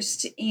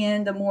versed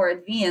in the more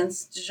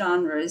advanced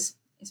genres,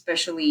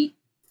 especially,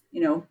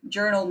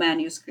 journal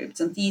manuscripts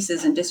and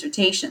theses and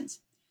dissertations.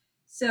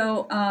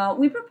 So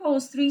we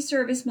proposed 3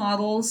 service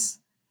models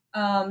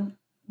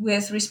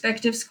with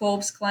respective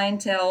scopes,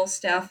 clientele,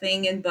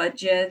 staffing, and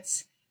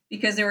budgets,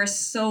 because there were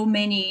so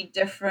many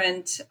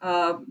different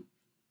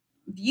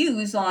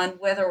views on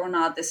whether or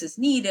not this is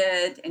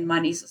needed, and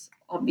money's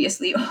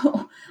obviously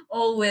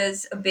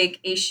always a big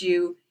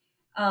issue.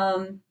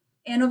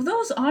 And of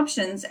those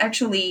options,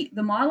 actually,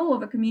 the model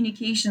of a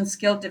communication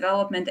skill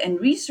development and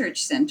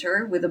research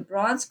center with a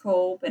broad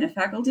scope and a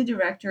faculty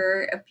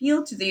director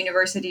appealed to the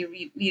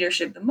university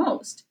leadership the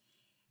most.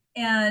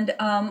 And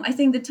I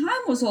think the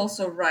time was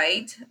also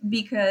right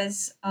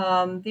because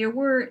there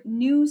were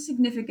new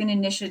significant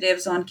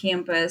initiatives on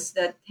campus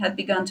that had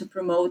begun to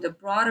promote a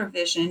broader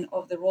vision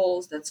of the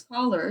roles that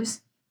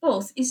scholars,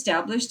 both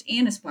established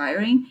and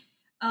aspiring,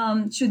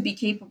 should be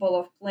capable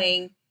of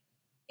playing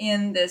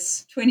in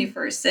this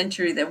 21st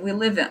century that we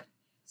live in.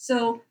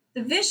 So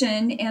the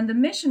vision and the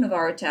mission of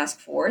our task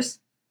force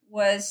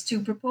was to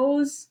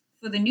propose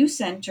for the new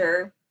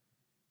center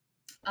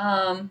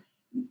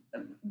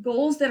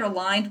goals that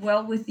aligned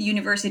well with the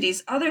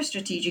university's other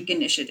strategic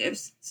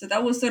initiatives. So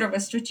that was sort of a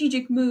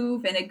strategic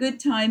move and a good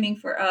timing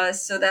for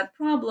us. So that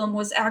problem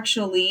was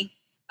actually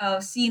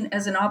seen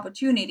as an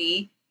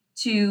opportunity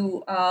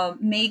to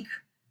make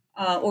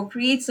or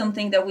create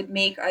something that would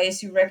make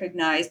ISU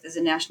recognized as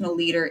a national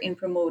leader in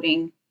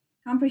promoting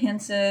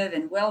comprehensive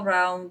and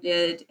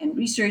well-rounded and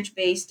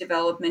research-based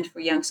development for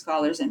young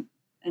scholars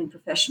and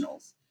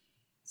professionals.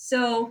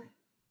 So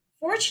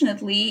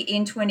fortunately,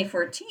 in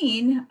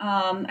 2014,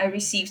 I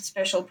received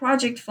special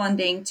project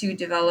funding to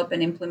develop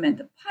and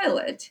implement a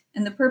pilot.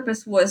 And the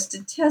purpose was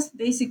to test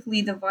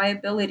basically the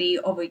viability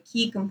of a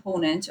key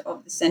component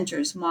of the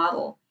center's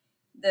model,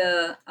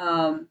 the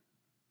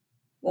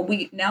what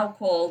we now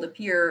call the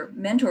peer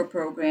mentor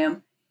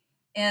program.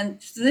 And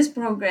to this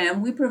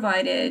program, we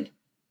provided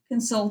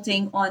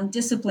consulting on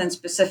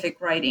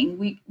discipline-specific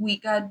writing. We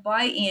got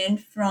buy-in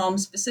from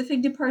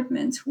specific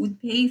departments who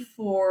would pay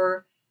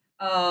for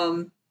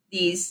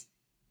these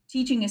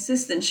teaching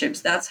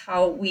assistantships. That's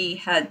how we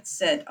had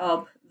set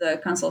up the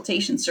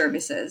consultation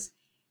services.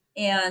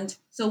 And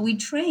so we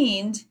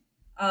trained,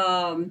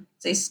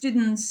 say,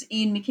 students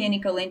in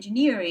mechanical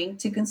engineering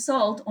to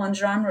consult on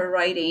genre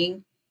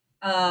writing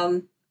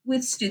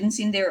with students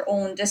in their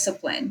own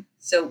discipline.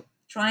 So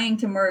trying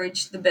to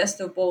merge the best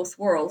of both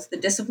worlds, the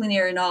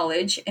disciplinary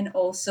knowledge and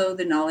also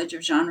the knowledge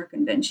of genre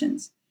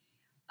conventions.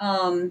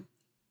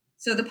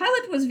 So the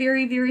pilot was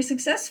very, very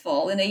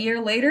successful. And a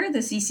year later, the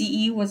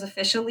CCE was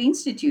officially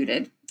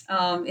instituted.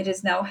 It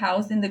is now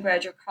housed in the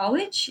Graduate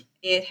College.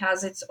 It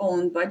has its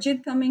own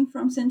budget coming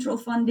from central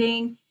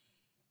funding.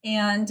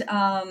 And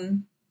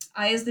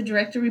I, as the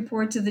director,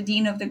 report to the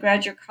Dean of the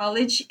Graduate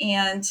College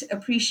and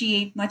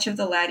appreciate much of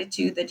the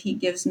latitude that he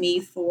gives me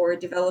for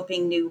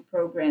developing new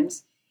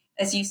programs.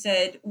 As you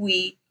said,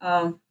 we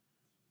have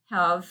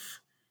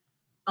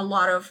a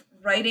lot of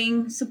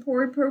writing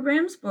support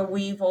programs, but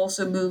we've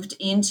also moved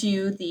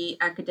into the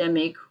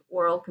academic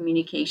oral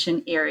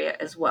communication area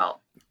as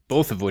well.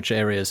 Both of which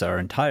areas are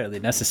entirely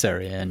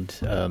necessary. And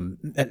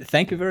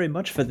thank you very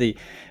much for the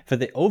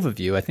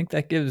overview. I think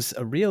that gives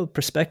a real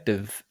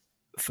perspective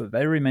for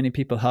very many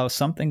people how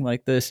something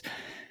like this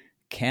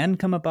can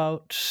come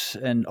about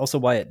and also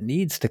why it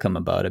needs to come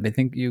about. I mean, I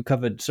think you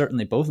covered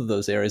certainly both of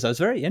those areas. I was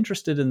very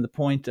interested in the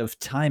point of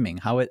timing,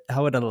 how it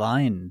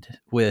aligned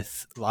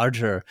with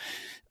larger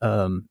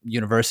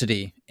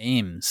university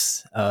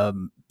aims,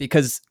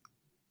 because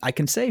I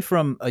can say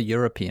from a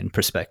European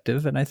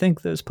perspective, and I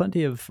think there's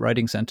plenty of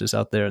writing centers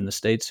out there in the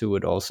States who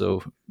would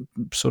also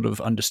sort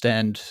of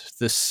understand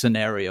this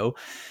scenario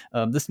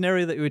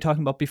that you were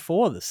talking about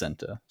before the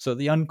center. So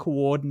the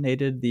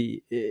uncoordinated,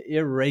 the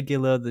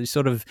irregular, the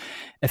sort of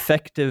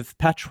effective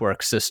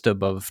patchwork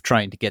system of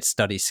trying to get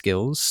study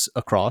skills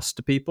across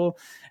to people,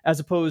 as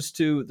opposed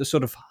to the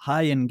sort of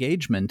high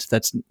engagement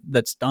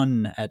that's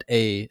done at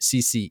a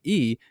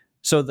CCE,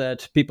 so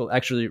that people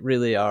actually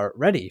really are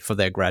ready for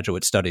their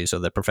graduate studies or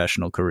their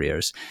professional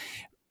careers.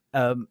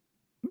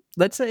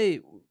 Let's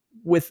say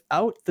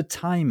without the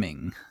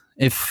timing,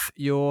 if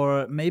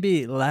you're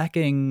maybe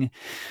lacking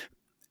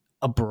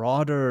a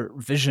broader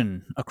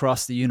vision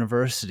across the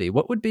university,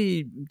 what would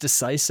be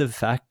decisive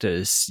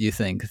factors, you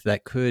think,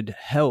 that could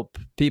help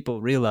people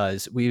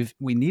realize we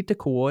need to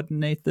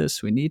coordinate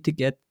this, we need to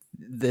get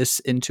this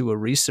into a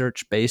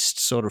research-based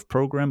sort of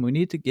program, we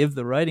need to give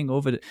the writing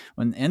over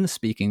and the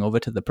speaking over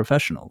to the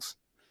professionals?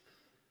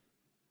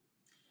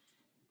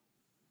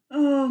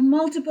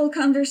 Multiple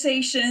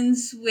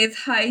conversations with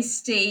high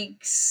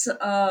stakes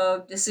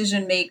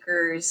decision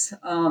makers,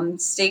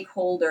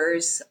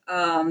 stakeholders.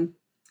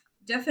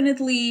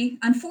 Definitely,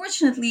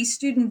 unfortunately,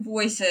 student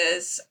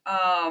voices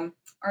are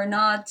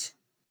not,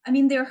 I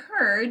mean, they're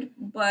heard,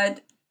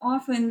 but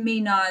often may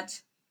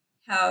not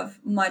have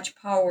much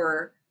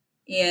power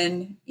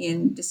in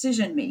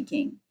decision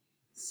making.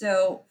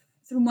 So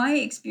through my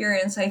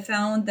experience, I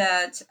found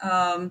that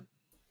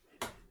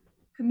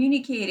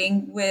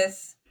communicating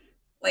with,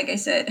 like I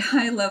said,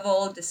 high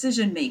level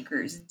decision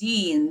makers,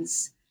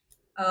 deans,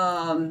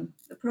 the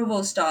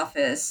provost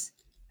office,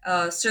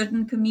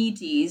 certain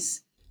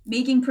committees,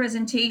 making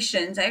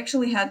presentations. I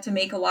actually had to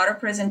make a lot of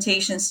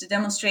presentations to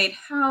demonstrate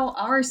how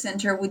our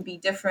center would be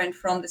different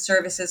from the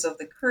services of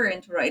the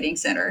current writing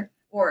center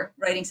or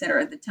writing center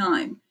at the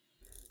time.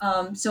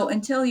 So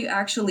until you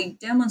actually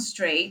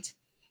demonstrate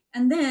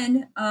and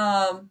then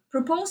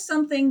propose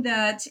something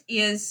that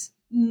is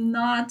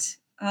not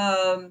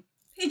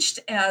pitched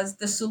as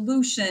the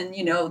solution,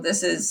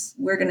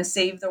 we're going to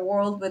save the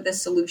world with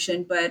this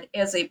solution, but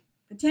as a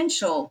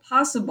potential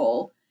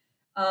possible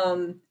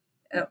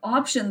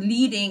option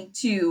leading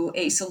to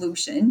a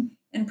solution,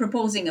 and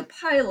proposing a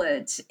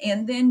pilot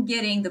and then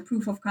getting the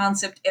proof of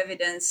concept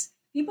evidence.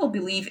 People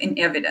believe in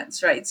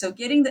evidence, right? So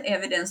getting the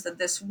evidence that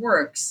this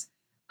works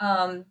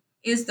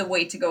is the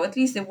way to go. At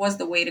least it was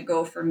the way to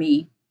go for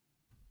me.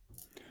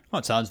 Oh,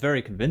 it sounds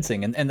very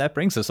convincing. And that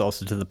brings us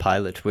also to the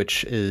pilot,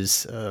 which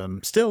is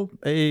still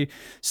a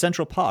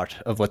central part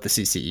of what the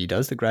CCE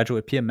does, the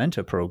Graduate Peer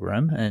Mentor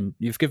Program. And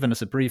you've given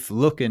us a brief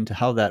look into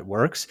how that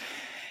works.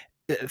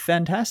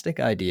 Fantastic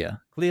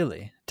idea,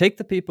 clearly. Take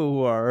the people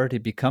who are already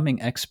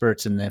becoming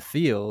experts in their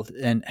field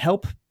and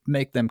help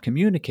make them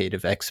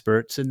communicative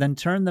experts, and then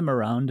turn them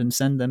around and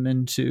send them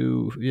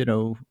into,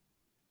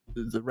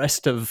 the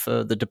rest of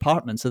the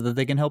department so that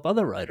they can help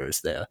other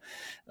writers there.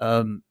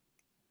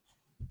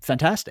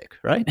 Fantastic,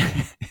 right?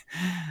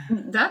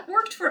 That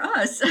worked for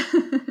us.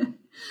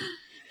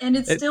 And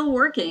it's still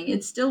working.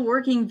 It's still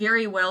working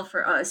very well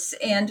for us.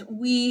 And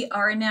we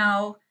are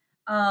now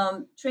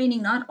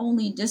training not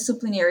only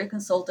disciplinary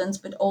consultants,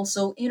 but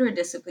also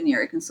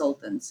interdisciplinary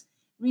consultants.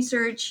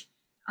 Research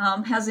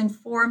has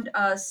informed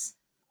us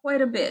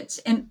quite a bit,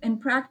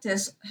 and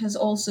practice has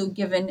also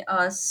given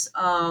us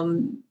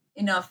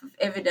enough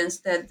evidence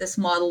that this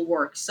model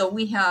works. So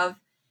we have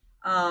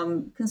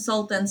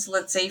consultants,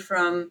 let's say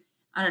from,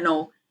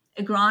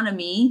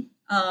 agronomy,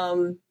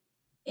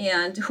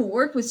 and who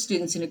work with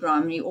students in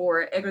agronomy,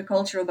 or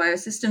agricultural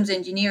biosystems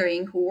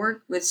engineering who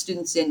work with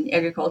students in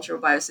agricultural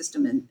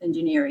biosystem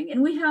engineering.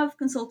 And we have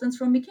consultants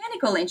from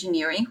mechanical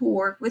engineering who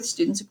work with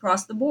students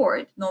across the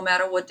board, no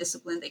matter what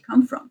discipline they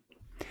come from.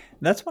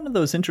 That's one of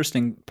those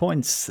interesting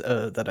points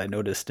that I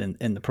noticed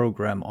in the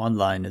program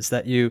online, is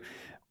that you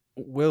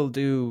will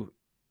do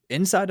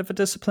inside of a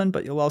discipline,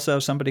 but you'll also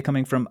have somebody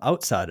coming from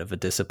outside of a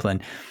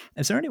discipline.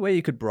 Is there any way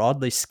you could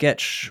broadly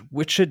sketch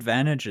which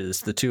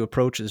advantages the two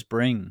approaches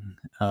bring?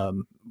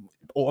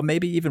 Or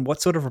maybe even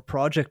what sort of a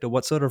project or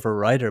what sort of a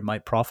writer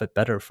might profit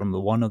better from the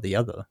one or the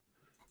other?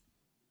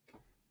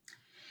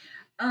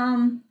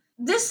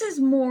 This is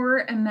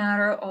more a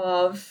matter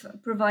of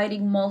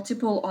providing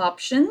multiple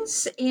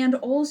options and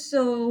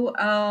also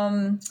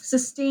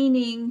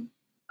sustaining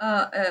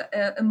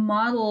a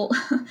model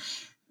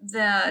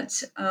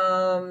that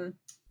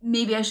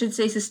maybe I should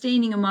say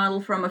sustaining a model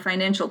from a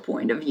financial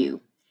point of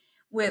view.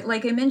 With,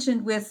 like I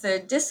mentioned, with the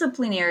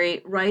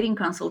disciplinary writing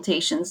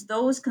consultations,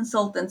 those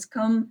consultants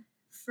come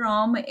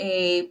from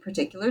a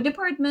particular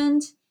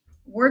department,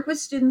 work with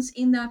students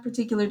in that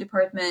particular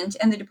department,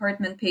 and the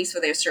department pays for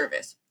their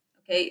service.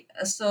 Okay,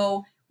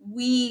 so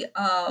we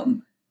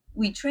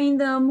train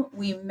them,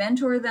 we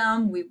mentor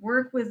them, we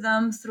work with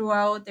them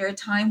throughout their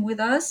time with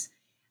us,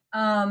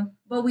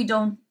 but we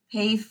don't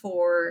pay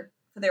for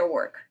for their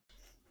work.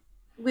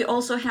 We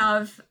also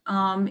have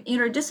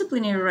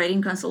interdisciplinary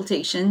writing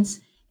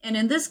consultations. And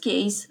in this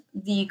case,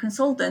 the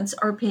consultants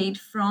are paid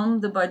from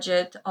the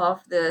budget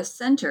of the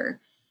center.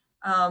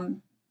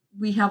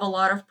 We have a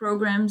lot of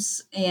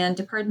programs and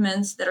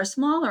departments that are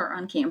smaller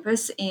on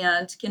campus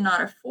and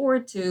cannot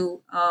afford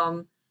to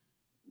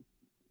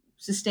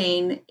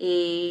sustain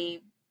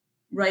a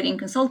writing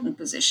consultant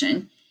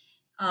position.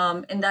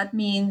 And that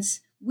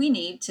means we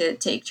need to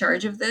take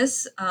charge of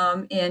this,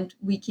 and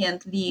we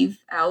can't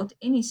leave out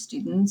any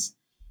students.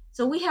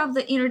 So we have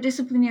the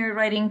interdisciplinary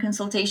writing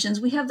consultations.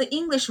 We have the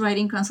English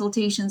writing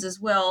consultations as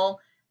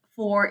well,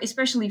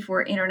 especially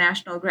for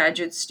international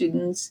graduate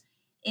students.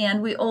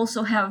 And we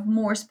also have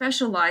more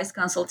specialized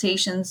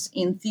consultations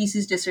in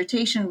thesis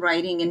dissertation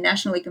writing and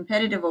nationally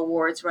competitive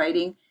awards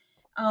writing.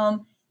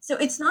 So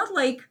it's not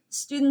like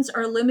students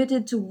are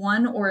limited to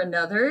one or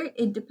another.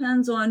 It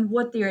depends on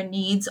what their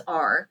needs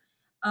are.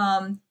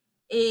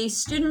 A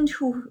student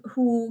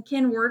who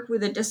can work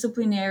with a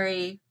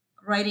disciplinary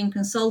writing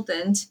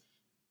consultant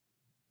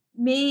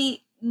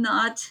may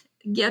not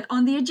get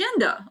on the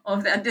agenda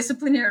of that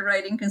disciplinary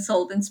writing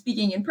consultant,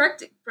 speaking in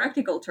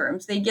practical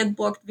terms. They get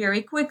booked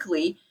very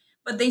quickly,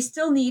 but they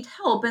still need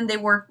help, and they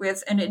work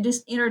with an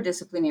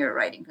interdisciplinary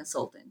writing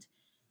consultant.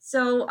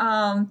 So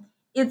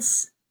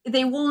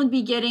they won't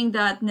be getting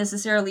that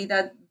necessarily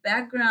that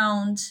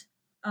background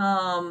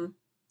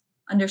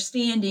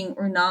understanding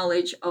or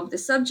knowledge of the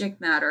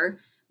subject matter,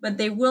 but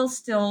they will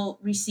still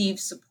receive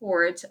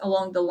support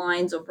along the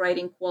lines of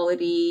writing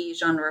quality,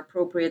 genre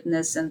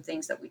appropriateness, and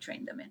things that we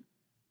train them in.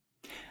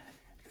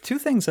 Two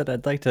things that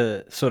I'd like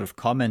to sort of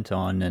comment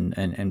on,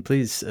 and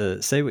please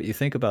say what you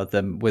think about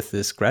them with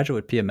this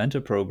graduate peer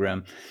mentor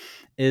program,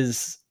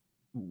 is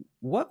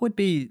what would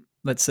be,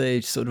 let's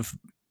say, sort of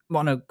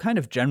on a kind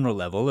of general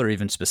level, or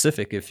even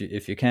specific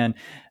if you can,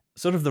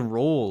 sort of the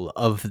role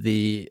of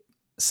the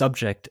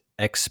subject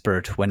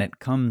expert when it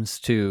comes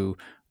to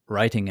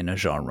writing in a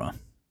genre.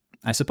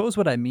 I suppose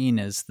what I mean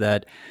is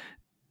that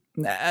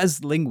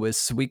as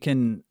linguists, we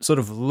can sort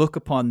of look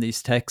upon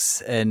these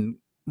texts and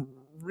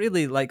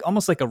really, like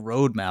almost like a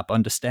roadmap,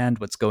 understand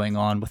what's going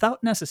on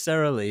without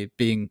necessarily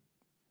being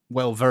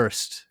well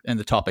versed in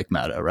the topic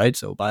matter, right?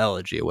 So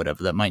biology or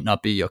whatever, that might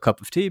not be your cup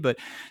of tea, but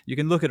you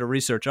can look at a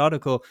research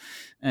article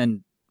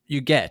and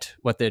you get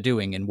what they're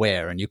doing and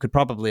where, and you could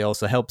probably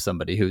also help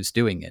somebody who's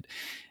doing it.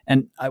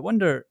 And I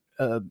wonder,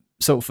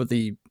 so for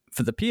the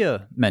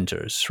peer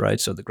mentors, right?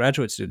 So the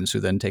graduate students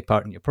who then take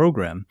part in your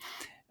program,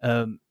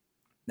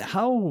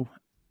 how,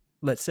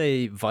 let's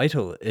say,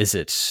 vital is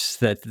it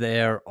that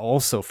they're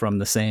also from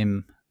the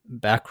same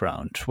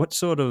background? What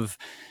sort of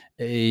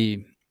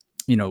a,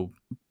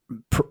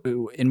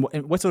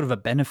 what sort of a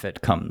benefit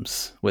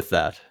comes with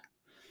that?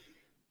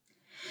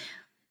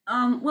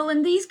 Well,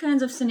 in these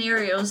kinds of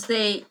scenarios,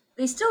 they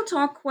still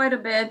talk quite a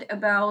bit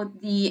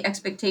about the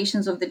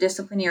expectations of the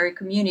disciplinary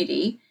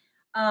community,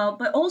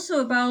 but also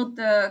about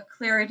the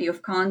clarity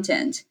of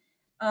content.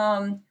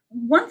 One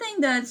thing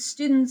that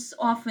students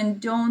often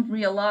don't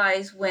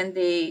realize when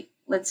they,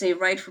 let's say,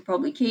 write for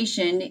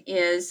publication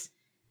is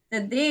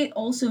that they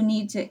also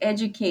need to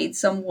educate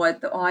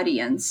somewhat the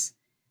audience,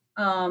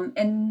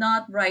 and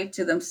not write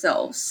to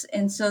themselves.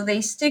 And so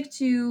they stick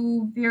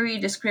to very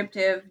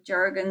descriptive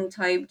jargon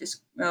type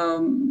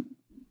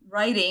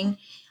writing,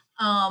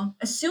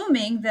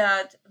 assuming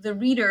that the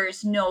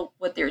readers know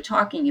what they're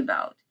talking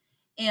about.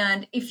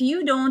 And if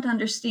you don't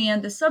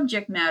understand the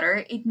subject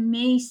matter, it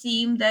may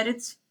seem that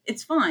it's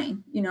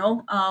fine,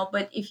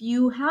 but if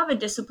you have a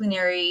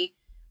disciplinary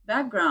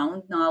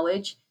background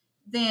knowledge,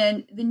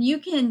 then you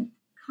can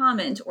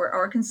comment, or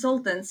our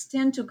consultants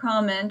tend to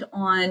comment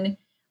on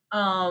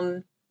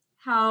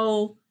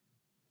how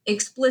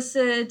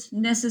explicit,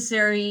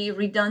 necessary,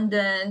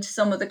 redundant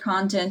some of the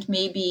content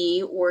may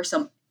be, or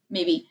some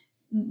maybe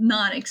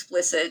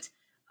non-explicit,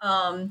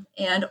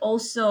 and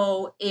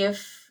also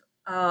if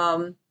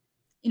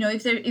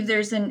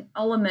there's an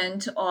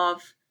element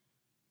of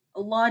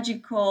a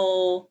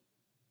logical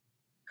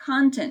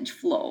content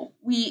flow.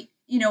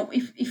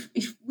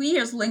 If we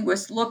as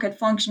linguists look at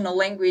functional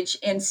language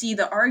and see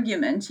the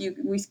argument,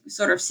 we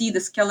sort of see the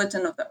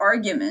skeleton of the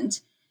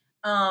argument.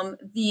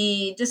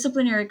 The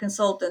disciplinary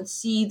consultants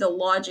see the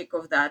logic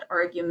of that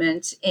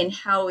argument and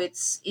how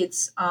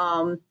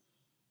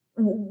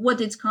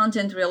what its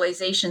content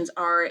realizations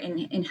are,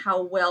 and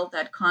how well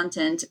that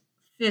content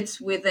fits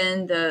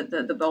within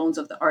the bones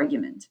of the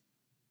argument.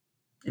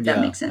 If that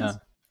makes sense. Yeah.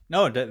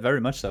 No,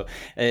 very much so.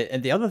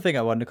 And the other thing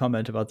I wanted to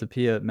comment about the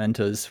peer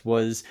mentors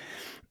was,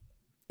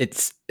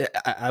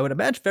 I would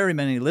imagine very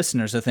many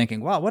listeners are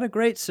thinking, wow, what a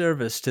great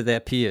service to their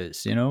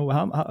peers.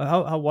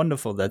 How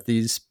wonderful that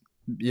these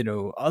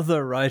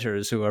other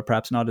writers who are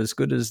perhaps not as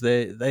good as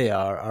they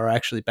are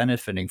actually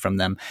benefiting from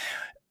them.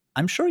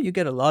 I'm sure you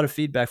get a lot of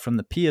feedback from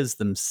the peers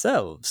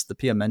themselves, the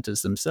peer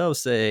mentors themselves,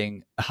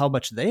 saying how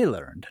much they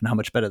learned and how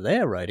much better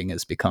their writing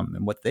has become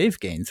and what they've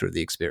gained through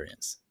the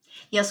experience.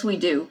 Yes, we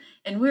do.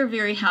 And we're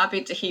very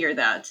happy to hear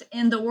that.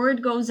 And the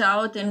word goes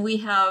out, and we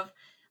have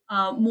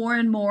more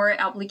and more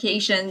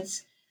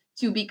applications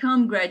to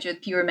become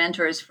graduate peer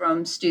mentors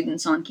from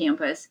students on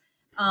campus.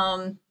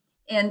 And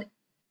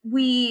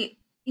we,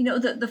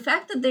 the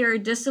fact that they are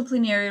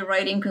disciplinary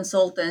writing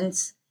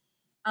consultants,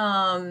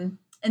 and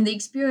the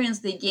experience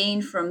they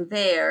gain from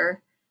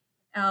there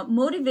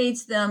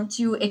motivates them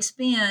to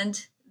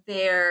expand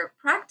their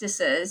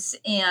practices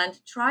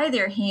and try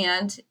their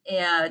hand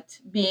at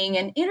being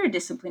an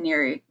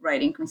interdisciplinary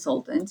writing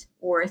consultant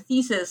or a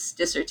thesis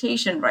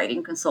dissertation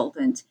writing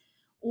consultant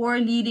or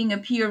leading a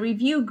peer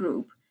review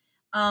group.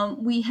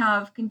 We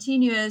have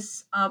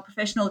continuous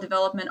professional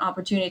development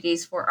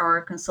opportunities for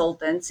our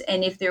consultants.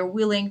 And if they're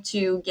willing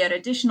to get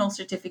additional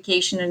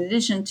certification in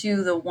addition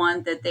to the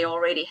one that they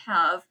already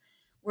have,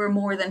 we're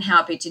more than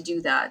happy to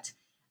do that.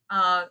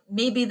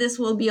 Maybe this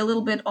will be a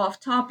little bit off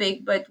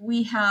topic, but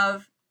we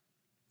have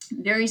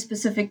very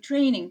specific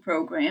training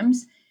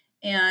programs.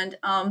 And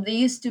they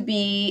used to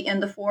be in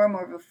the form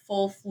of a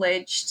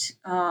full-fledged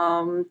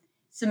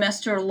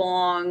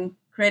semester-long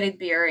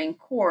credit-bearing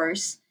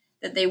course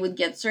that they would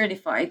get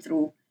certified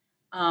through.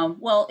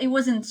 Well, it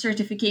wasn't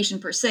certification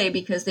per se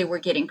because they were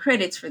getting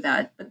credits for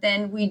that. But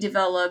then we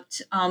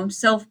developed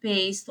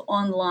self-paced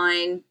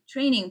online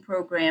training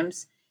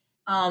programs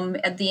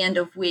at the end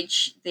of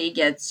which they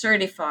get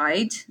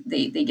certified.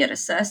 They get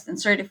assessed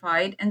and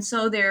certified. And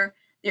so their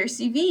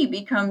CV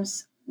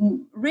becomes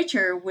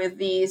richer with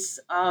these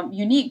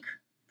unique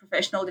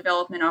professional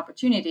development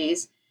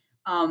opportunities.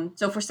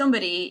 So for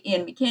somebody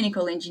in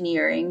mechanical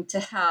engineering to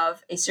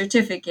have a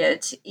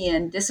certificate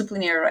in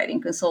disciplinary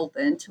writing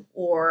consultant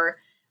or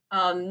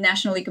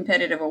nationally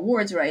competitive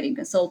awards writing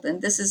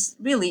consultant, this is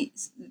really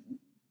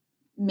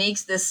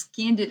makes this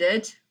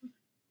candidate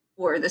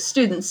or the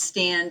students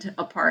stand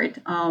apart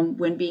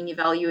when being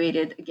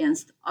evaluated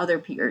against other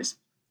peers.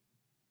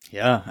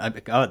 Yeah,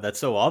 God, that's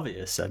so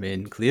obvious. I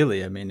mean,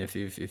 clearly, I mean, if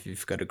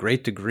you've got a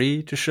great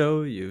degree to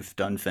show, you've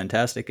done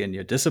fantastic in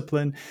your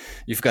discipline,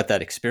 you've got that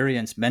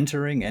experience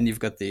mentoring, and you've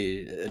got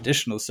the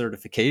additional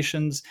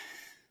certifications.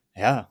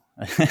 Yeah,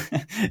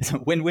 it's a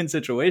win-win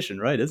situation,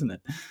 right? Isn't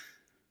it?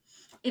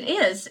 It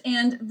is.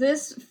 And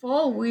this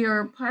fall, we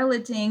are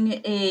piloting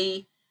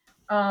a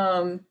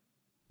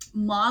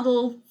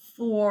model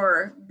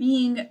for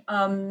being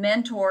a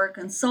mentor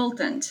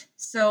consultant.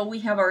 So we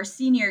have our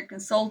senior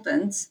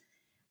consultants.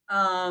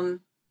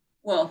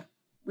 Well,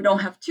 we don't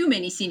have too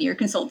many senior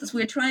consultants.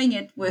 We're trying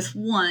it with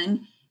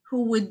one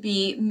who would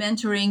be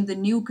mentoring the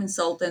new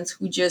consultants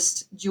who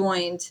just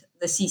joined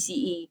the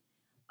CCE.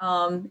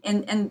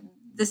 And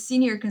the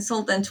senior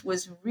consultant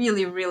was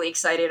really, really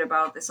excited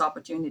about this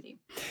opportunity.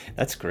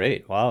 That's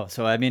great. Wow.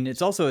 So, I mean,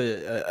 it's also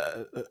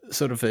a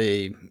sort of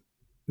a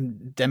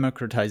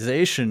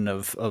democratization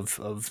of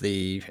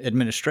the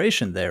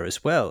administration there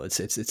as well.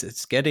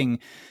 It's getting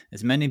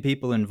as many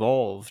people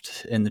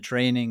involved in the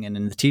training and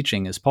in the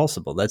teaching as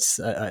possible. That's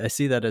I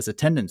see that as a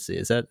tendency.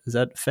 Is that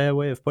a fair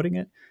way of putting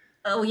it?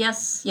 Oh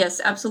yes,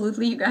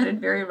 absolutely. You got it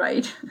very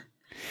right.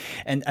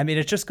 And I mean,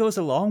 it just goes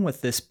along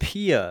with this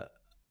peer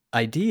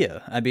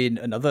idea. I mean,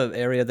 another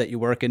area that you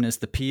work in is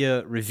the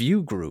peer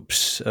review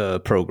groups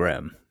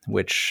program,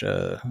 which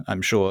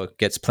I'm sure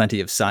gets plenty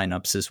of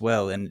signups as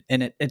well. And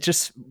it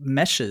just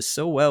meshes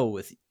so well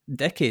with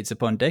decades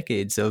upon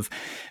decades of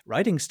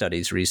writing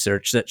studies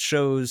research that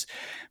shows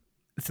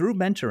through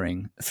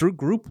mentoring, through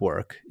group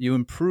work, you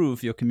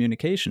improve your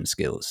communication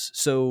skills.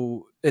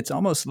 So it's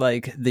almost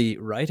like the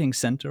writing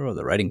center or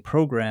the writing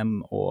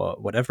program or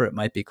whatever it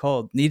might be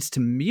called needs to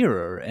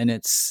mirror in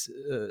its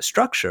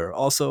structure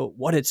also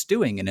what it's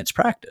doing in its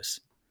practice.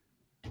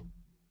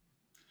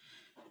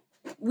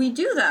 We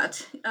do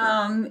that.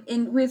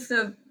 With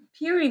the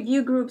peer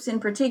review groups in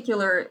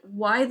particular,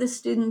 why the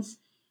students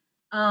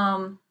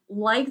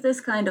like this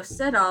kind of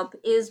setup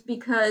is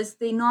because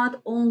they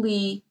not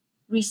only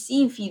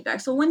receive feedback.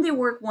 So when they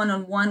work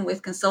one-on-one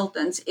with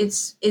consultants,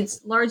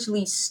 it's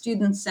largely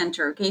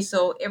student-centered. Okay,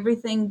 so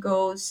everything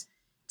goes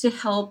to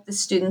help the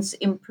students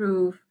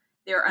improve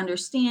their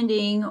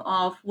understanding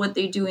of what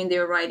they do in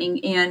their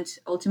writing and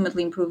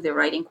ultimately improve their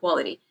writing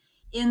quality.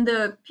 In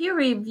the peer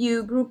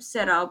review group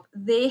setup,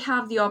 they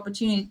have the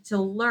opportunity to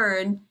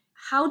learn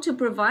how to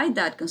provide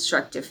that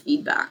constructive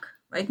feedback,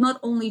 right? Not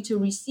only to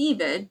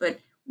receive it, but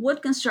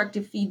what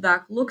constructive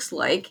feedback looks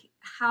like,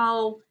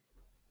 how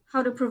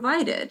to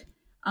provide it.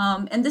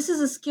 And this is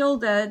a skill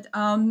that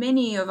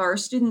many of our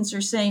students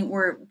are saying,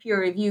 or peer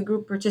review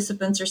group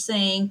participants are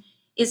saying,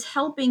 is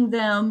helping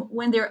them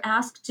when they're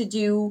asked to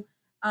do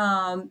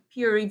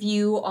peer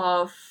review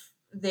of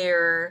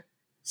their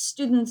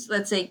students,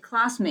 let's say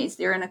classmates.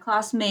 They're in a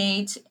course,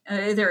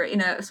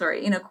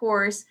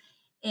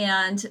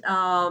 and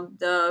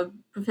the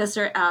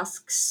professor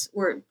asks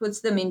or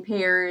puts them in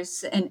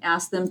pairs and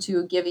asks them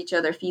to give each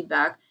other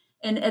feedback.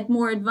 And at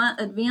more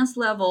advanced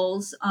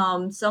levels,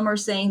 some are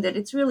saying that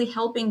it's really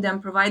helping them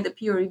provide the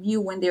peer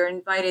review when they're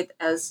invited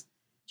as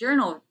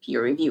journal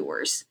peer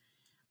reviewers.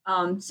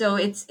 So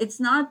it's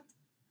not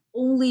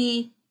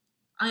only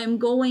I'm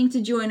going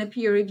to join a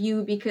peer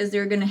review because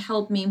they're going to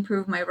help me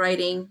improve my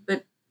writing,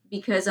 but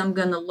because I'm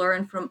going to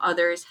learn from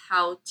others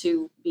how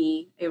to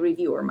be a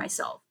reviewer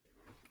myself.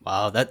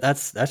 Wow,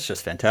 that's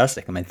just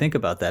fantastic. I mean, think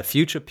about that.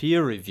 Future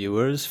peer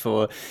reviewers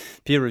for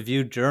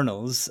peer-reviewed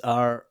journals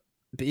are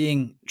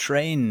being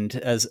trained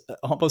as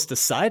almost a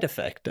side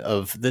effect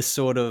of this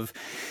sort of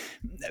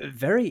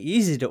very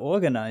easy to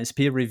organize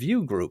peer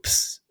review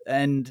groups.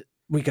 And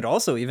we could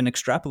also even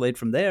extrapolate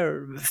from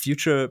there.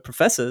 Future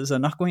professors are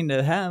not going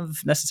to have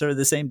necessarily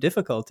the same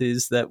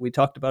difficulties that we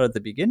talked about at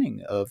the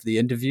beginning of the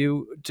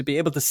interview to be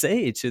able to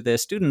say to their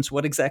students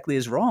what exactly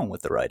is wrong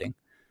with the writing.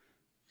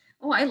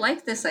 Oh, I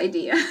like this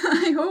idea.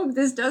 I hope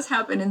this does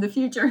happen in the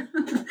future.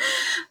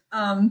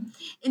 And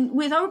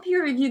with our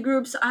peer review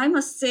groups, I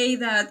must say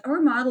that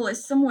our model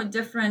is somewhat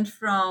different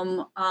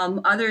from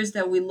others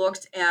that we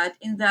looked at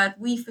in that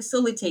we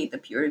facilitate the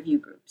peer review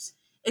groups.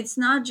 It's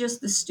not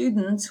just the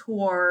students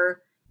who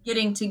are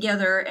getting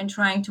together and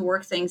trying to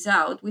work things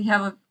out. We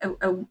have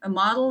a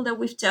model that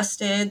we've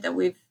tested, that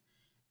we've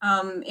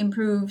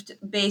improved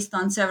based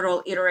on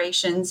several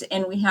iterations,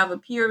 and we have a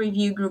peer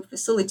review group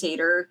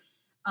facilitator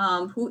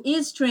who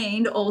is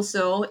trained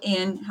also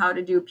in how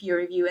to do peer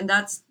review, and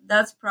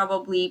that's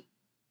probably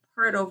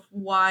part of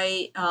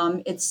why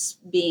it's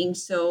being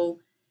so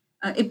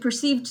it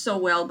perceived so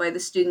well by the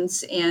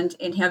students and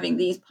having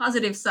these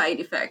positive side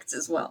effects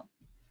as well.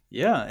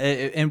 Yeah,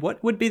 and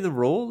what would be the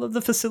role of the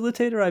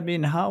facilitator? I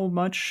mean, how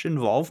much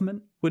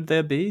involvement would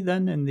there be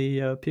then in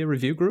the peer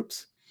review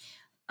groups?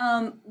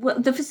 Well,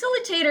 the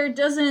facilitator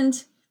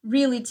doesn't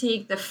really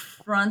take the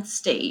front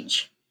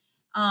stage.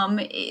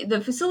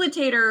 The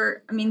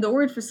facilitator, I mean, the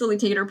word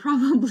facilitator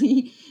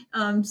probably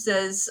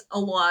says a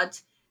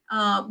lot,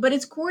 but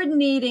it's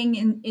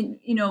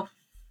coordinating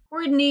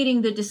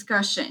coordinating the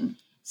discussion,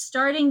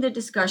 starting the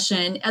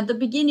discussion at the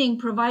beginning,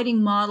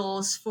 providing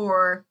models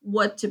for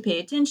what to pay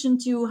attention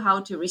to, how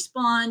to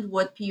respond,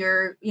 what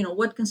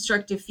what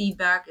constructive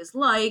feedback is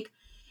like.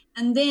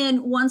 And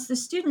then once the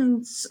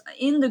students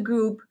in the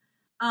group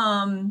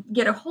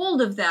get a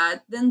hold of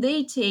that, then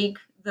they take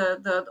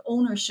the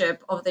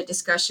ownership of the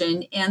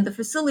discussion, and the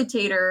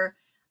facilitator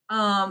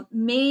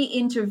may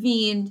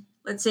intervene.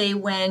 Let's say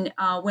when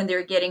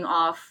they're getting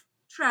off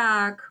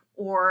track,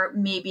 or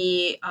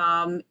maybe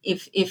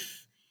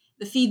if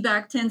the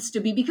feedback tends to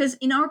be, because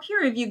in our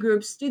peer review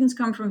groups, students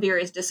come from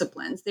various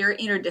disciplines. They're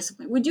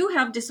interdisciplinary. We do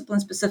have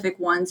discipline-specific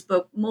ones,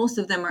 but most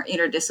of them are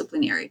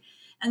interdisciplinary.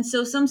 And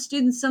so some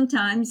students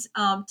sometimes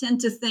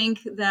tend to think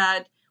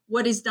that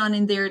what is done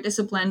in their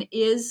discipline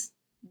is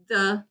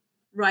the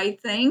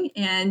right thing,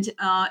 and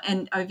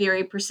are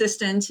very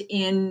persistent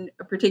in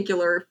a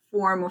particular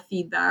form of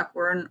feedback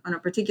or on a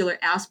particular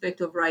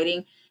aspect of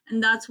writing.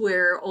 And that's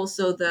where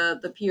also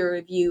the peer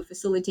review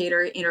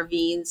facilitator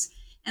intervenes.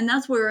 And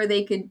that's where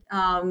they could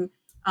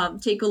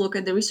take a look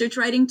at the research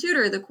writing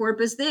tutor, the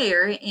corpus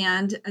there,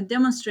 and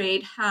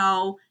demonstrate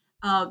how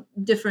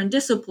different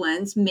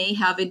disciplines may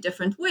have it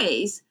different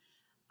ways.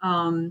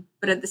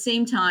 But at the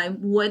same time,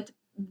 what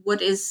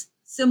is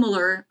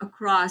similar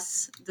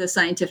across the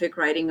scientific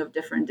writing of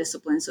different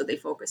disciplines, so they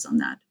focus on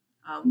that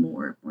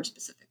more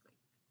specifically.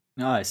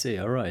 Oh, I see.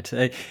 All right.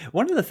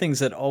 One of the things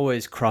that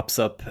always crops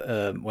up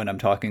when I'm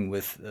talking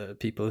with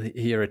people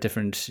here at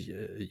different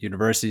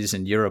universities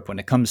in Europe when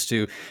it comes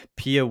to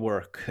peer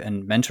work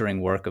and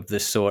mentoring work of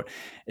this sort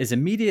is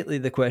immediately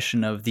the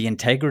question of the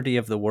integrity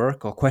of the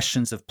work or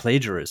questions of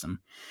plagiarism.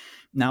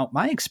 Now,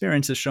 my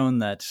experience has shown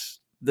that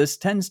this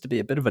tends to be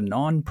a bit of a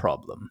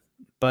non-problem,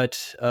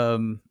 but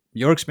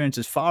your experience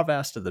is far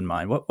vaster than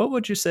mine. What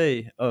would you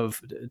say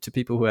to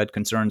people who had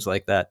concerns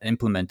like that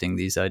implementing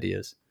these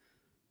ideas?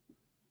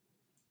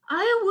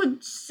 I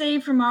would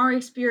say from our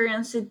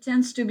experience, it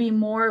tends to be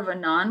more of a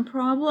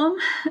non-problem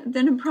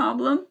than a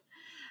problem.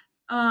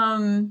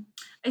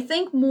 I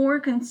think more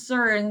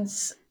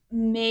concerns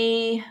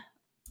may,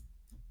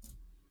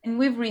 and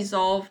we've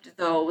resolved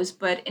those,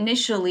 but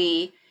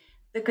initially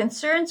the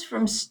concerns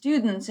from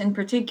students in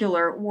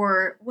particular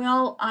were,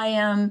 well, I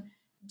am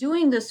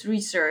doing this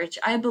research.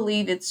 I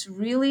believe it's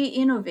really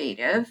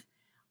innovative.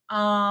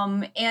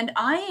 And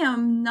I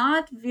am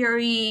not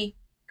very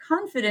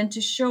confident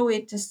to show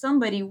it to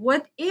somebody.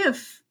 What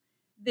if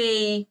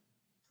they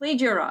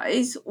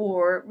plagiarize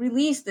or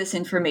release this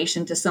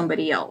information to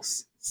somebody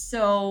else?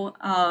 So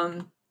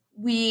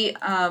we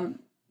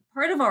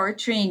part of our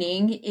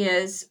training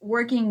is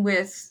working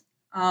with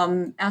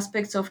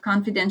aspects of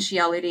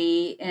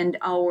confidentiality, and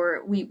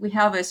we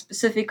have a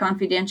specific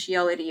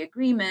confidentiality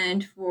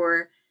agreement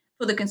for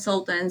the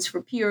consultants, for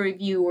peer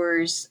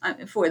reviewers,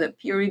 for the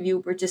peer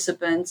review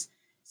participants,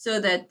 so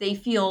that they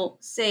feel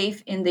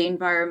safe in the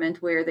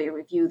environment where they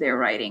review their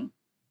writing.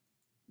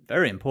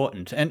 Very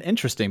important and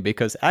interesting,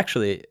 because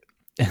actually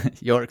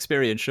your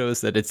experience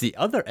shows that it's the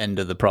other end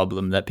of the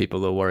problem that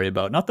people are worried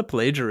about, not the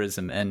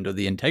plagiarism end or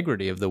the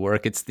integrity of the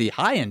work. It's the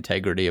high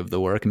integrity of the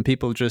work and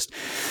people just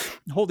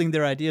holding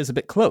their ideas a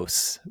bit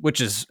close,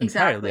 which is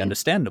entirely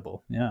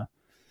understandable. Yeah.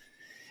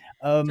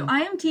 So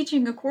I am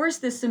teaching a course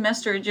this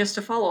semester, just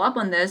to follow up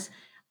on this.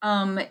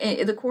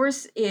 The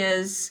course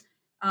is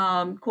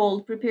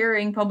called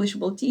Preparing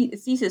Publishable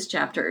Thesis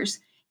Chapters.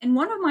 And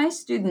one of my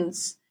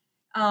students,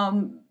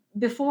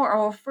 before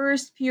our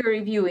first peer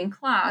reviewing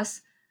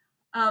class,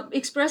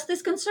 expressed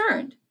this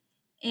concern.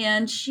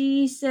 And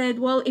she said,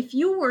 well, if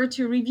you were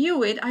to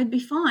review it, I'd be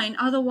fine.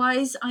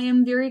 Otherwise, I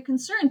am very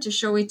concerned to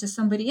show it to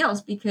somebody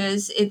else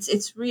because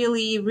it's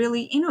really,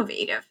 really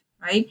innovative,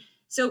 right?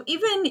 So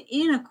even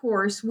in a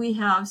course, we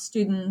have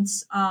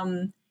students,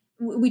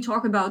 we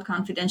talk about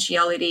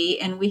confidentiality,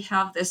 and we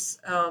have this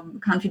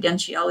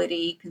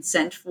confidentiality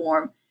consent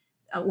form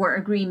or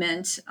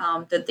agreement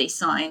that they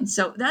sign.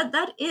 So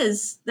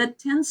that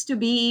tends to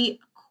be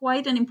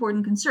quite an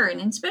important concern.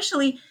 And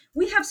especially,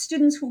 we have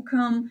students who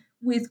come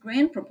with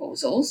grant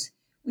proposals.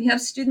 We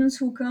have students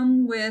who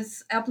come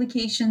with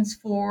applications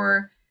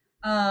for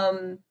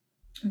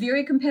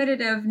very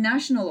competitive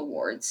national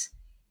awards.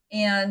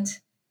 And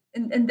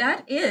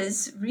that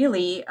is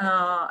really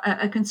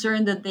a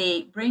concern that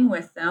they bring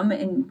with them.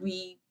 And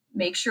we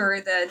make sure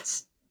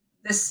that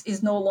this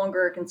is no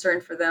longer a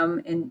concern for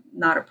them and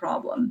not a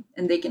problem.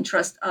 And they can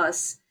trust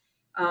us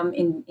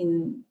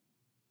in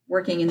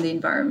working in the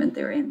environment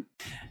they're in.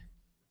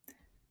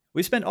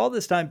 We spent all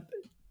this time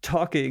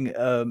talking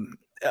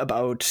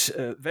about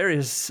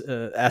various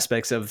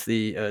aspects of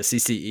the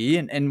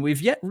CCE, and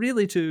we've yet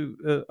really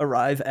to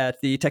arrive at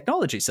the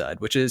technology side,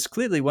 which is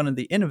clearly one of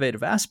the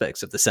innovative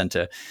aspects of the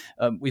center.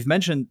 We've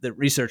mentioned the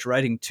research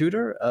writing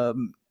tutor.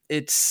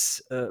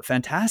 It's a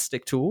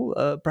fantastic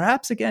tool.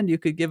 Perhaps, again, you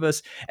could give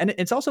us, and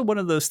it's also one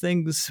of those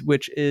things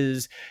which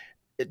is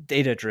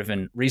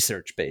data-driven,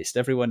 research-based.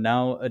 Everyone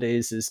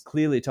nowadays is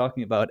clearly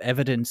talking about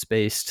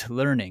evidence-based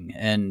learning,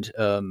 and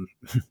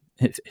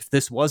if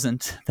this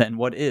wasn't, then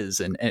what is?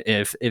 And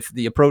if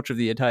the approach of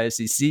the entire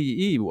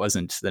CCE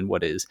wasn't, then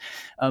what is?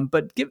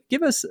 But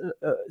give us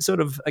sort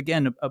of,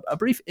 again, a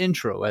brief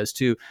intro as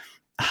to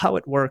how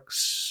it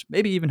works,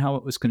 maybe even how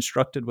it was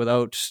constructed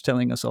without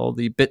telling us all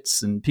the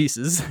bits and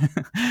pieces.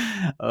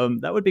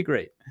 That would be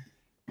great.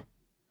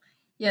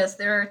 Yes,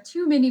 there are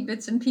too many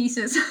bits and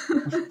pieces,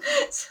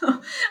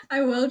 so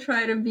I will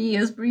try to be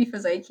as brief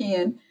as I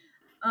can.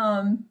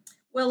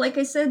 Well, like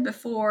I said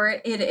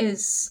before, it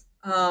is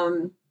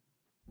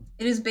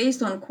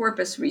based on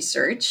corpus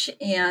research,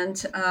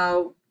 and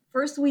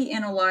first we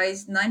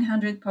analyzed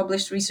 900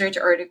 published research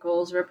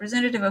articles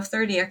representative of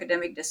 30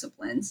 academic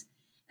disciplines,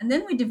 and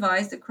then we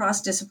devised a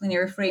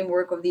cross-disciplinary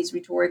framework of these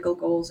rhetorical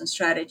goals and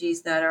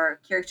strategies that are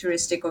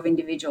characteristic of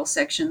individual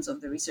sections of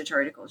the research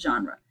article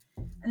genre.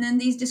 And then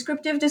these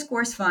descriptive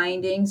discourse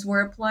findings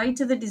were applied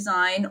to the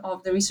design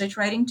of the research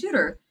writing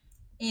tutor.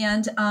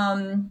 And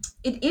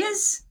it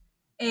is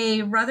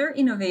a rather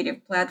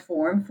innovative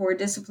platform for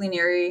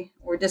disciplinary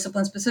or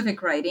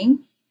discipline-specific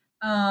writing.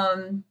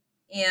 And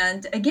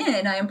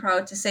again, I am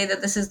proud to say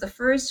that this is the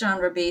first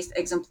genre-based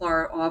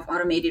exemplar of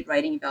automated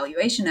writing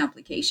evaluation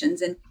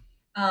applications. And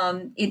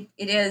it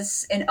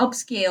is an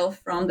upscale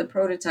from the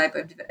prototype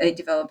I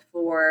developed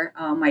for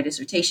my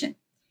dissertation.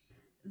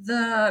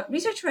 The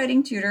research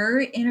writing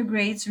tutor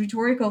integrates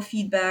rhetorical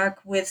feedback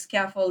with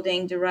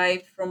scaffolding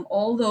derived from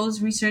all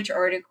those research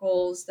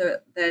articles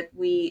that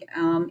we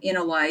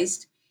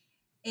analyzed.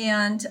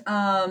 And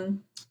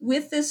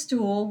with this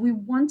tool, we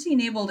want to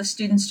enable the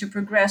students to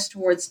progress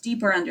towards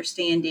deeper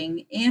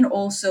understanding and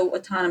also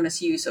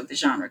autonomous use of the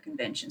genre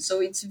convention.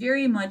 So it's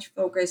very much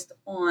focused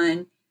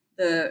on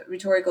the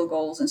rhetorical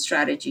goals and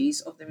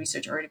strategies of the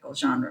research article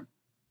genre.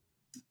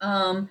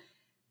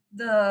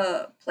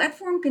 The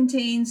platform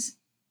contains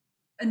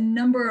a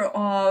number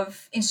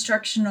of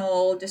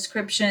instructional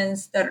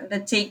descriptions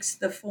that takes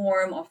the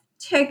form of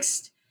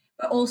text,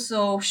 but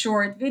also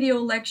short video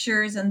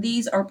lectures. And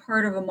these are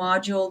part of a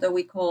module that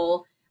we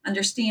call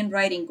Understand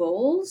Writing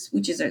Goals,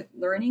 which is a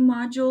learning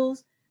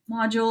module.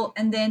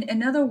 And then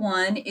another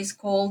one is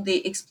called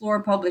the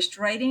Explore Published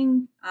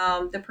Writing.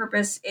 The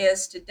purpose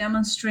is to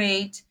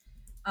demonstrate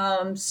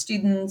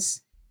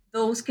students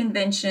those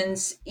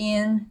conventions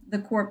in the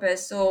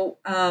corpus. So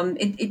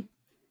it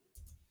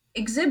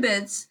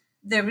exhibits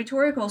the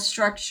rhetorical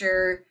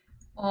structure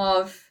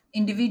of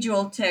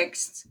individual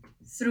texts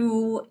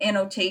through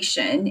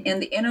annotation,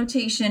 and the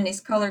annotation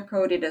is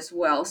color-coded as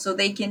well, so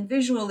they can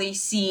visually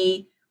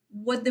see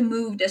what the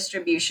move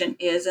distribution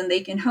is, and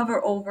they can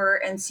hover over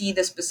and see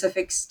the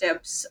specific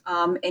steps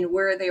and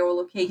where they are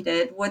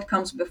located, what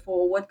comes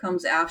before, what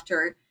comes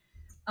after.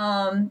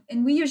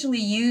 And we usually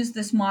use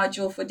this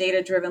module for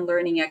data-driven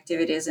learning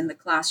activities in the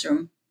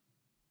classroom.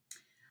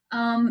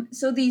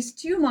 So these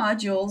two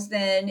modules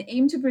then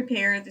aim to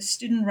prepare the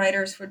student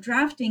writers for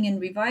drafting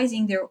and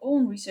revising their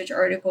own research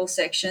article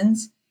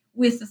sections,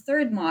 with the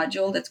third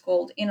module that's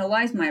called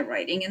Analyze My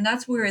Writing, and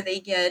that's where they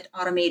get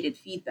automated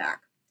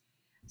feedback.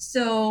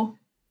 So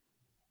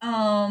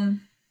I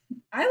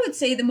would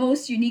say the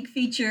most unique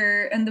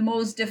feature and the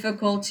most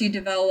difficult to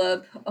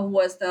develop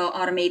was the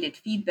automated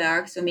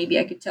feedback. So maybe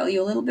I could tell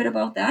you a little bit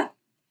about that.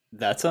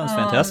 That sounds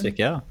fantastic,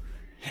 yeah.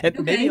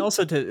 Okay. Maybe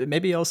also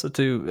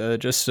to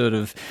just sort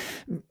of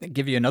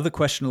give you another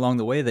question along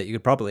the way that you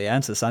could probably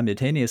answer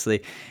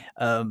simultaneously.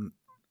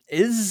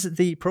 Is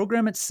the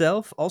program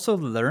itself also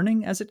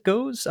learning as it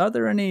goes? Are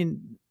there any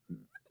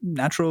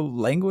natural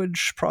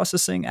language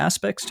processing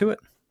aspects to it?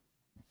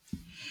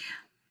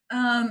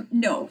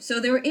 No. So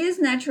there is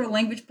natural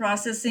language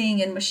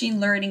processing and machine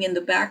learning in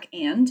the back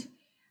end,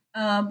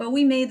 but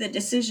we made the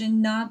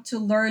decision not to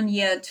learn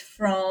yet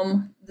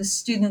from the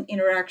student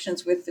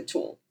interactions with the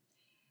tool.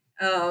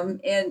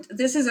 And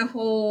this is a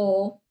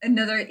whole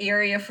another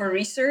area for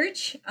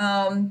research.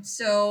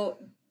 So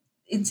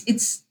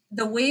it's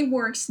the way it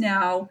works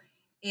now.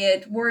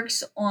 It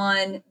works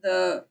on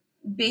the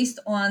based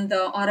on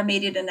the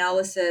automated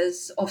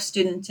analysis of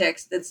student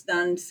text that's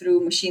done through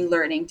machine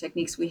learning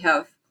techniques. We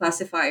have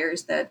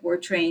classifiers that were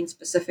trained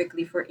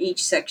specifically for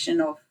each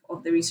section of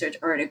the research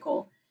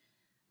article.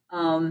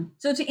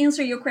 So to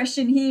answer your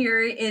question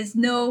here is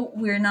no,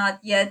 we're not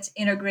yet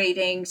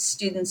integrating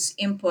students'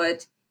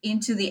 input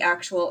into the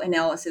actual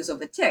analysis of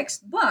the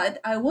text. But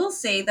I will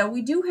say that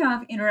we do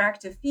have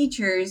interactive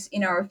features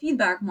in our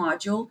feedback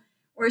module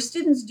where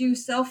students do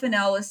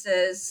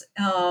self-analysis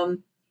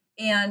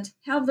and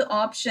have the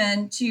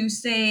option to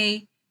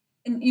say,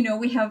 and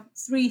we have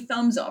 3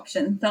 thumbs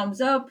option: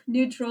 thumbs up,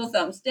 neutral,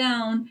 thumbs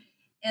down.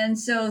 And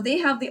so they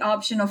have the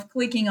option of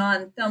clicking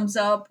on thumbs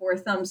up or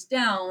thumbs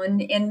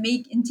down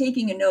and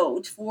taking a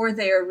note for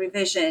their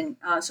revision.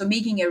 So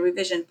making a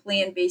revision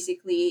plan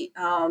basically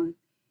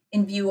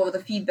in view of the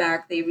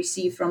feedback they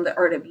receive from the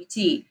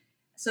RWT.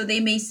 So they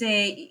may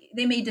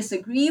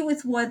disagree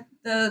with what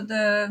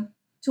the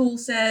tool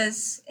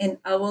says, and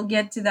I will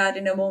get to that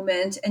in a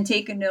moment, and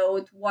take a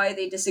note why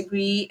they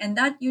disagree. And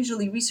that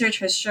usually research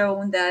has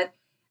shown that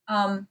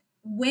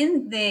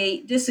when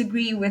they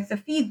disagree with the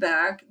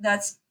feedback,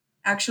 that's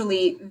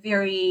actually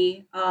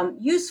very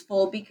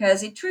useful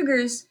because it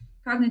triggers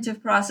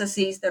cognitive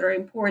processes that are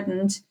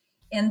important,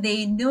 and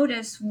they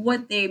notice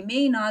what they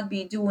may not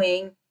be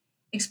doing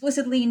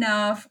explicitly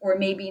enough, or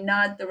maybe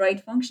not the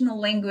right functional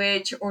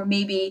language, or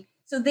maybe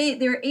so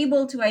they're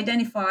able to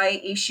identify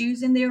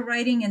issues in their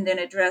writing and then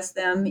address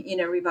them in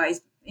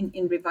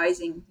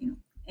revising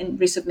and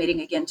resubmitting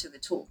again to the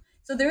tool.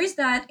 So there is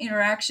that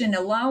interaction,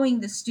 allowing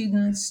the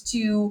students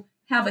to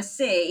have a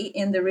say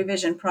in the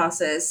revision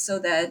process, so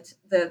that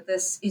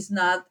this is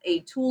not a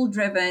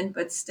tool-driven,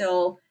 but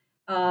still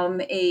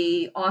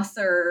a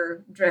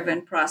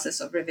author-driven process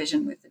of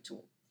revision with the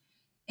tool.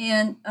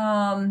 And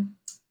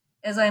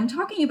as I'm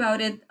talking about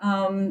it,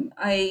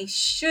 I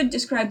should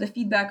describe the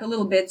feedback a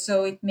little bit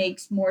so it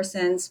makes more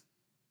sense.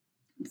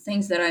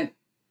 Things that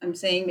I'm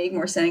saying make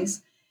more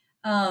sense.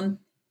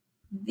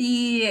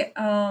 There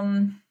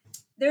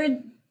are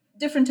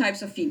different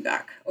types of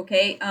feedback,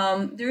 okay?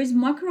 There is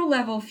macro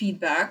level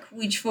feedback,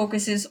 which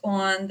focuses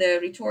on the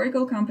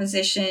rhetorical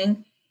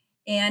composition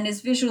and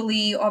is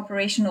visually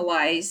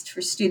operationalized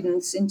for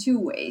students in 2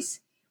 ways.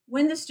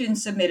 When the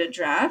students submit a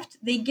draft,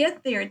 they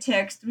get their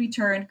text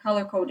returned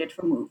color-coded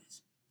for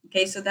moves.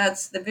 Okay, so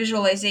that's the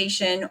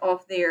visualization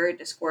of their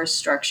discourse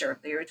structure,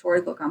 the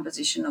rhetorical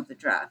composition of the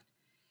draft.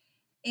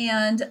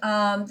 And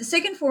the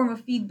second form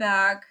of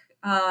feedback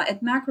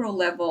at macro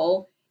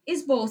level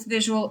is both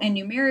visual and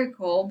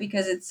numerical,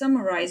 because it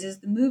summarizes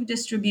the move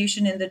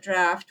distribution in the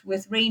draft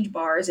with range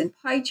bars and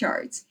pie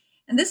charts.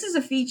 And this is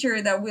a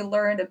feature that we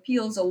learned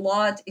appeals a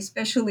lot,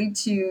 especially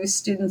to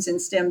students in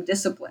STEM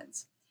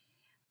disciplines.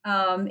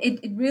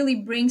 It really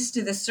brings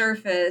to the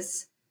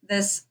surface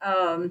this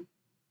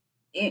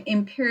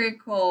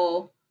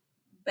empirical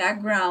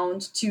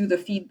background to the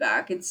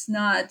feedback. It's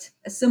not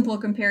a simple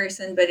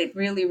comparison, but it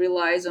really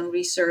relies on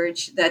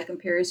research that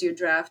compares your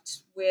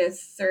draft with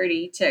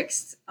 30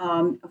 texts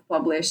of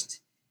published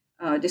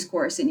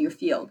discourse in your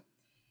field.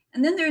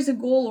 And then there's a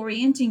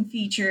goal-orienting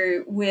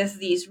feature with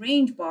these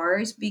range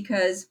bars,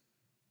 because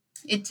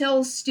it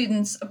tells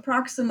students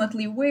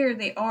approximately where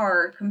they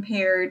are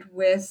compared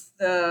with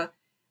the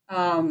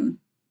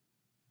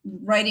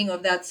writing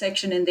of that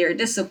section in their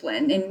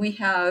discipline. And we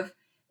have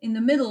in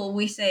the middle,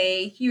 we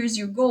say, here's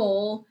your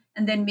goal,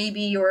 and then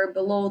maybe you're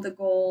below the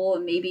goal,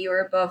 and maybe you're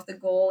above the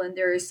goal, and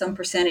there is some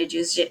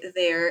percentages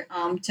there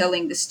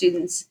telling the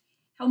students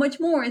how much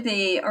more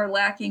they are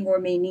lacking or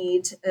may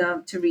need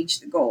to reach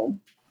the goal.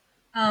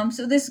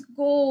 So this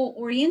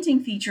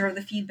goal-orienting feature of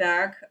the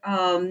feedback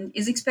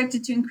is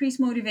expected to increase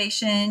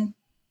motivation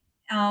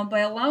by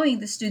allowing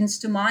the students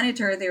to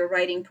monitor their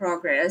writing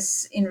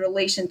progress in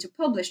relation to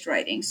published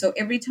writing. So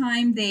every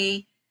time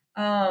they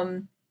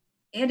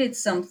edit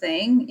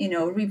something,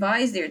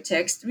 revise their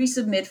text,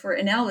 resubmit for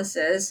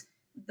analysis,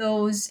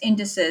 those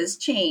indices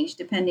change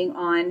depending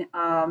on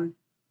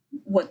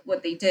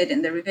what they did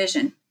in the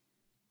revision.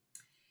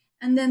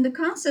 And then the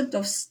concept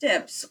of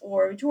steps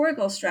or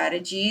rhetorical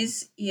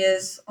strategies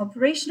is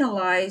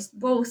operationalized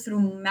both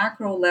through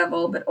macro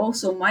level, but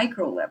also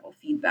micro level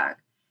feedback.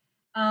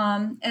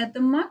 At the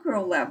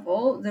macro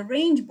level, the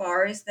range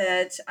bars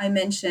that I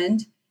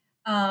mentioned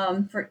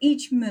for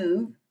each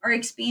move are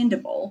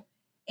expandable.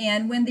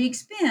 And when they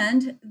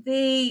expand,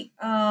 they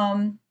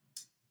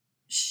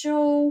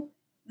show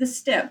the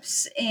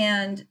steps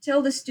and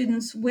tell the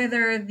students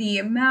whether the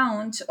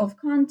amount of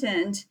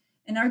content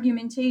and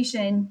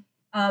argumentation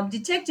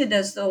detected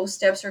as those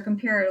steps are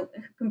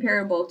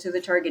comparable to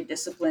the target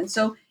discipline.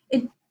 So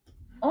it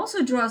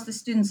also draws the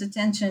students'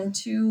 attention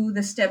to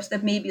the steps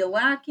that may be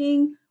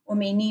lacking or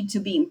may need to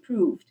be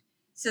improved.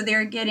 So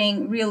they're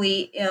getting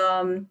really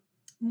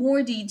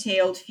more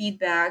detailed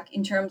feedback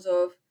in terms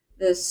of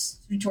the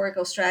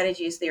rhetorical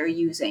strategies they're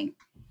using.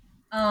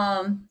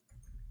 And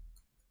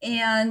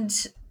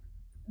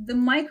the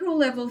micro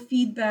level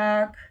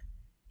feedback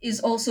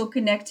is also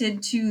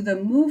connected to the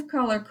move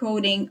color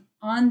coding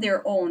on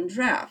their own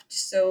draft.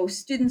 So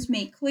students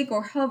may click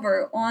or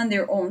hover on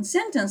their own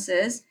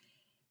sentences.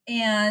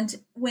 And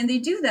when they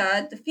do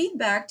that, the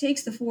feedback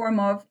takes the form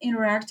of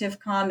interactive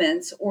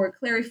comments or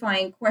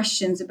clarifying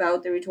questions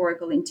about the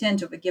rhetorical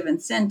intent of a given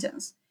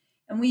sentence.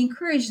 And we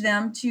encourage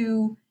them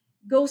to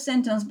go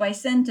sentence by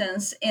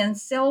sentence and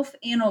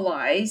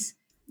self-analyze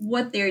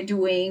what they're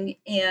doing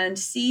and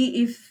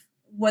see if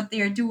what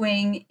they're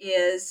doing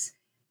is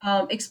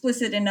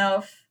explicit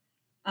enough,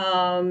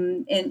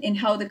 and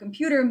how the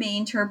computer may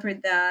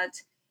interpret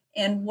that,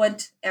 and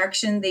what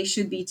action they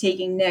should be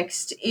taking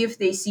next if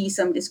they see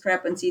some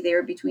discrepancy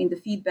there between the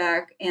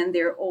feedback and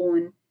their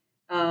own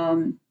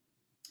and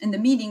the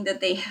meaning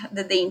that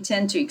they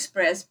intend to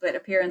express, but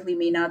apparently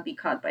may not be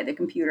caught by the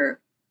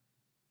computer.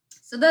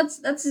 So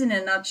that's in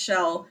a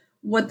nutshell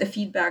what the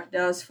feedback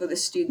does for the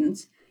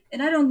students.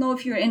 And I don't know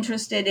if you're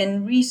interested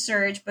in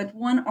research, but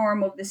one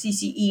arm of the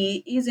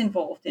CCE is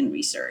involved in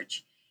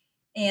research.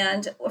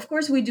 And of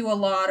course, we do a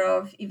lot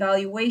of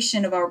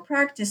evaluation of our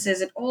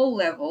practices at all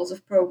levels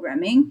of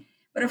programming,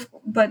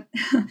 but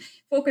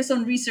focus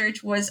on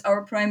research was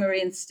our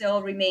primary and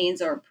still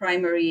remains our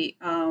primary.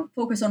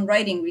 Focus on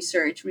writing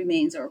research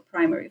remains our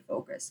primary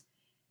focus.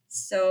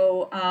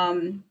 So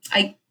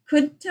I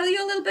could tell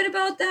you a little bit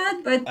about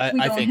that, but we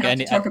don't have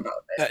to talk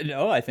about this.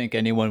 No, I think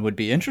anyone would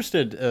be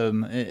interested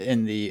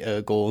in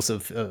the goals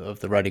of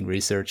the writing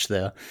research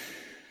there.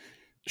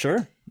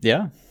 Sure,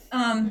 yeah.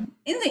 In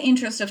the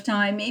interest of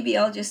time, maybe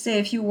I'll just say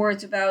a few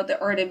words about the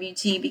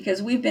RWT,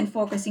 because we've been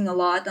focusing a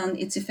lot on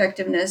its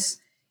effectiveness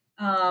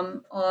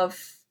or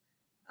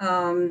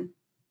the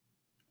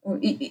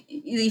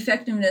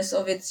effectiveness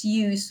of its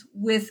use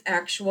with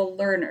actual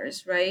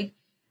learners, right?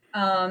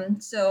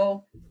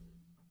 So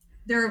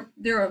there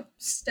are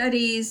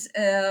studies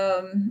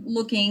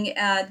looking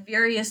at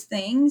various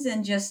things,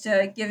 and just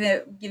to give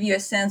you a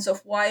sense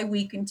of why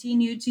we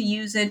continue to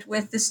use it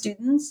with the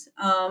students.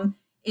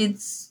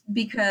 It's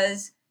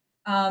because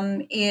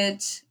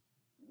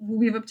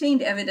we've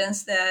obtained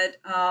evidence that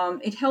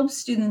it helps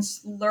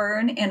students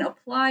learn and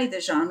apply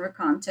the genre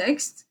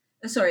concept,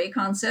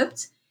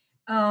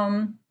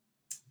 and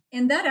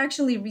that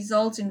actually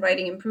results in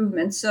writing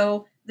improvement.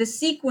 So the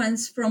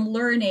sequence from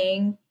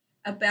learning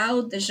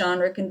about the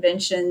genre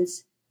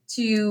conventions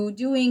to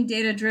doing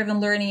data-driven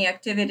learning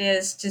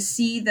activities to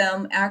see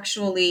them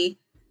actually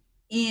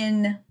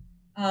in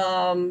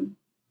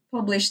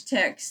published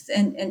text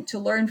and to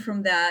learn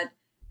from that,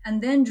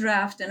 and then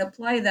draft and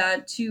apply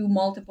that to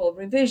multiple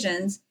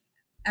revisions,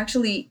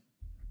 actually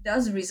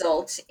does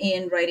result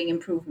in writing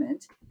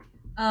improvement.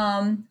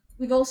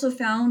 We've also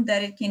found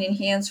that it can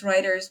enhance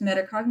writers'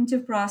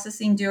 metacognitive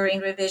processing during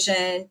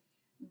revision,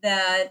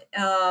 that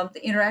the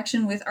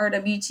interaction with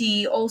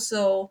RWT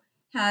also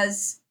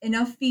has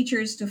enough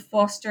features to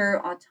foster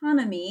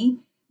autonomy,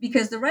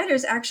 because the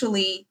writers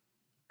actually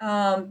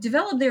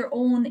develop their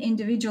own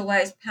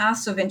individualized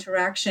paths of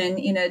interaction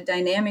in a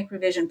dynamic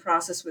revision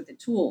process with the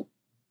tool.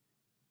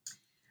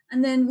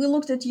 And then we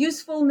looked at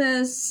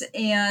usefulness,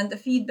 and the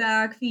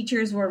feedback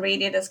features were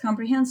rated as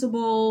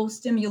comprehensible,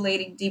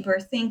 stimulating deeper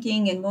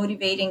thinking and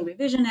motivating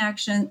revision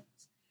actions.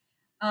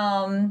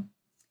 And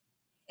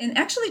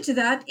actually, to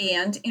that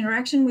end,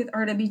 interaction with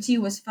RWT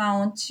was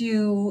found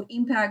to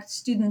impact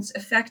students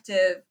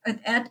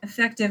at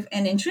effective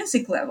and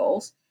intrinsic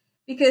levels,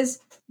 because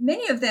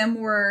many of them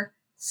were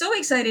so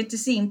excited to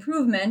see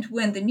improvement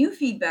when the new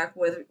feedback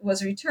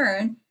was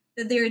returned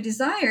that their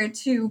desire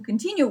to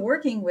continue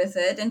working with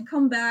it and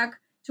come back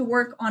to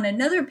work on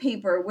another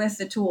paper with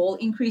the tool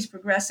increased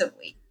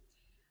progressively.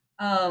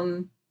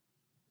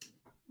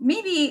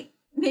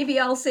 Maybe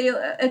I'll say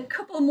a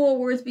couple more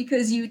words,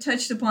 because you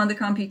touched upon the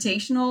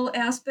computational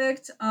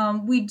aspect.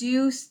 We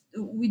do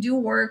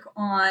work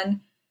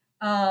on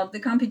the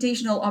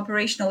computational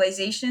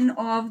operationalization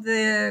of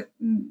the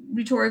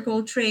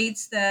rhetorical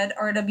traits that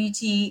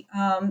RWT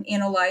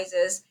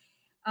analyzes.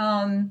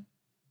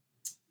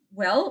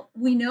 Well,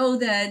 we know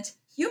that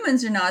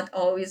humans are not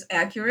always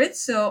accurate,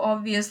 so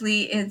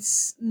obviously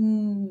it's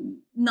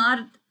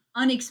not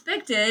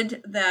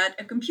unexpected that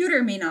a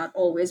computer may not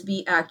always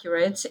be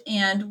accurate,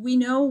 and we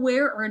know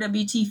where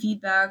RWT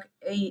feedback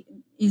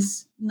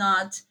is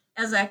not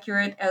as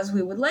accurate as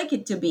we would like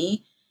it to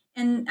be.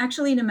 And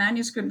actually, in a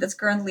manuscript that's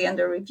currently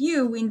under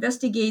review, we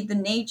investigate the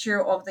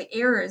nature of the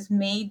errors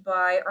made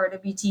by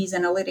RWT's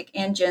analytic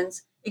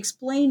engines,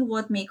 explain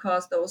what may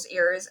cause those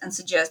errors, and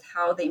suggest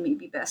how they may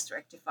be best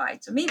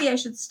rectified. So maybe I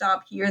should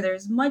stop here.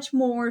 There's much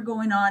more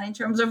going on in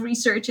terms of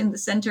research in the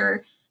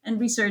center and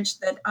research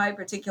that I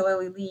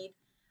particularly lead.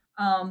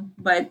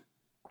 But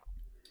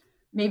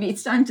maybe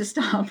it's time to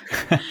stop.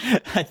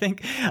 I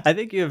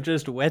think you have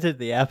just whetted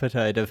the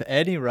appetite of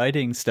any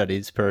writing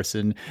studies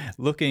person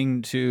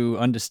looking to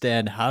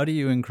understand how do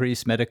you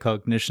increase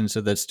metacognition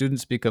so that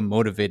students become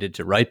motivated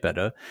to write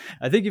better.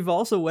 I think you've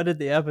also whetted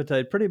the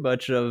appetite pretty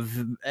much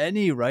of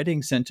any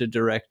writing center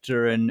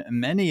director and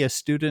many a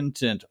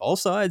student, and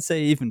also I'd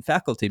say even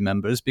faculty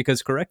members,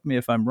 because correct me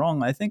if I'm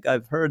wrong, I think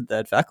I've heard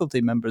that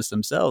faculty members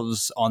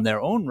themselves on their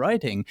own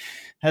writing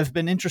have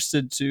been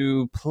interested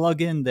to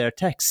plug in their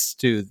texts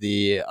to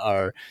the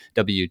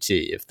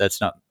RWT,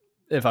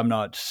 if I'm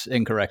not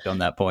incorrect on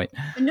that point.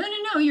 No,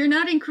 you're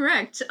not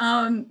incorrect.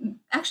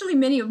 Actually,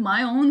 many of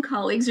my own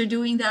colleagues are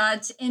doing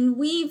that, and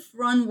we've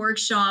run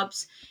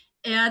workshops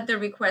at the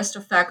request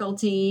of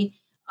faculty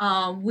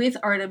with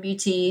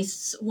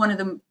RWTs. One of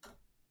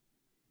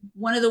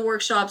the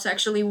workshops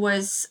actually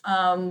was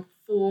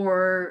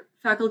for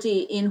faculty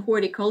in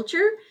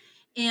horticulture,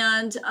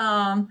 and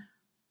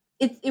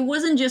it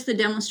wasn't just a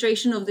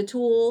demonstration of the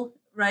tool.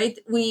 Right,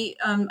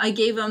 I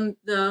gave them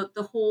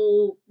the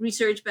whole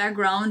research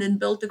background and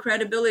built the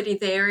credibility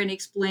there, and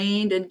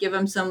explained and give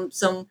them some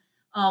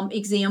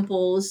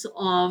examples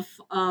of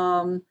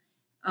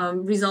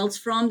results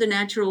from the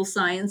natural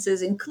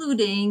sciences,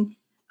 including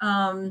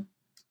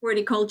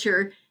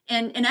horticulture.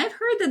 And I've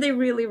heard that they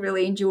really,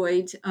 really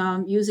enjoyed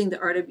using the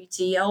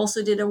RWT. I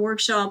also did a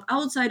workshop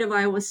outside of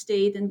Iowa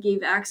State and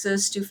gave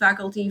access to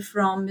faculty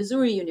from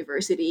Missouri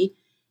University,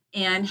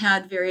 and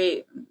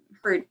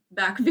heard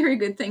back very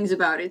good things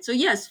about it. So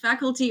yes,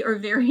 faculty are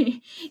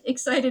very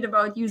excited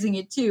about using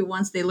it too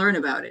once they learn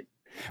about it.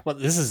 Well,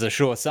 this is a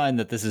sure sign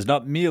that this is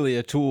not merely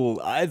a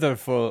tool either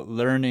for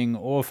learning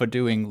or for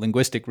doing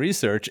linguistic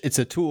research. It's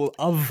a tool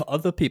of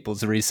other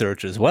people's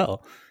research as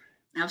well.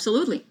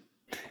 Absolutely.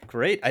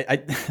 Great.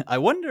 I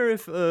wonder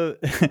if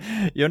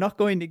you're not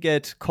going to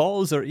get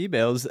calls or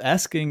emails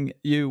asking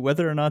you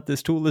whether or not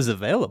this tool is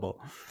available.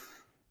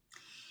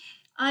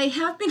 I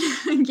have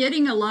been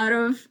getting a lot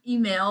of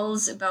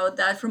emails about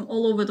that from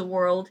all over the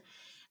world.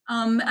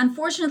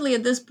 Unfortunately,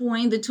 at this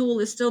point, the tool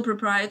is still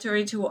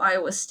proprietary to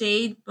Iowa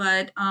State,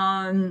 but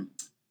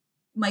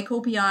my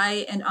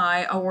co-PI and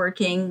I are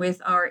working with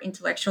our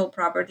Intellectual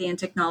Property and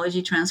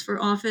Technology Transfer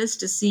Office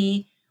to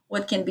see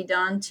what can be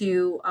done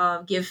to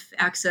give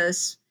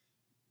access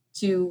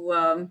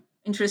to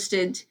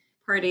interested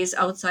parties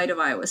outside of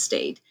Iowa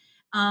State.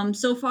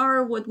 So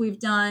far, what we've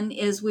done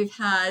is we've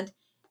had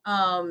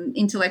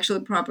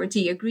intellectual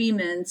property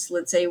agreements,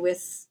 let's say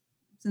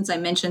since I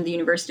mentioned the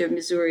University of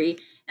Missouri,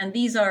 and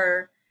these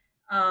are,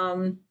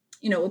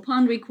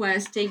 upon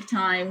request, take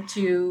time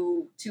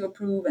to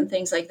approve and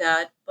things like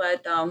that.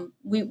 But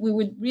we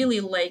would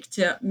really like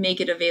to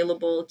make it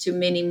available to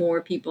many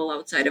more people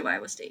outside of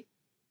Iowa State.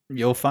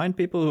 You'll find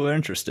people who are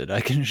interested,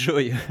 I can assure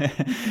you.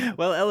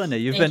 Well, Elena,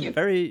 you've been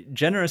very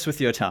generous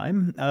with your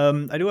time.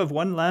 I do have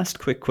one last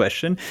quick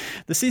question.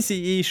 The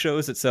CCE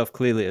shows itself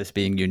clearly as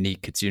being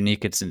unique. It's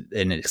unique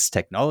in its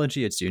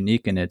technology. It's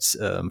unique in its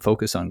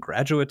focus on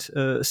graduate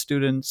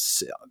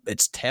students,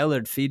 its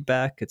tailored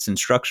feedback, its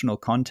instructional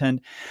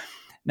content.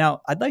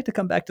 Now, I'd like to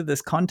come back to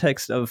this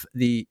context of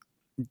the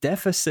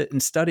deficit in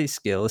study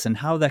skills and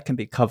how that can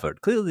be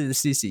covered. Clearly, the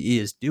CCE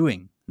is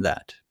doing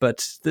that,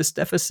 but this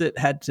deficit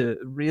had to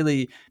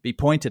really be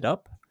pointed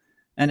up,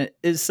 and it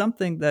is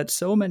something that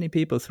so many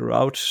people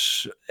throughout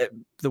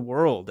the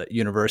world at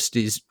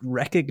universities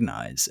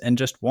recognize and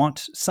just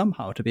want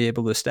somehow to be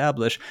able to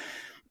establish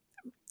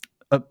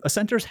a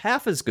center's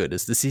half as good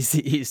as the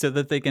CCE so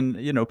that they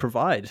can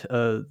provide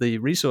the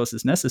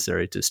resources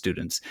necessary to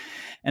students.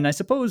 And I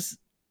suppose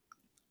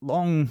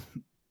long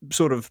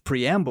sort of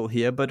preamble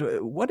here,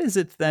 but what is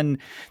it then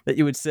that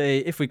you would say,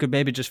 if we could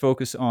maybe just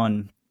focus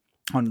on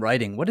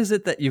writing, what is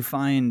it that you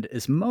find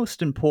is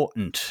most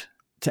important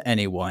to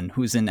anyone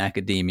who's in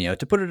academia?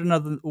 To put it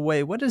another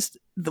way, what is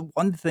the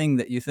one thing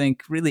that you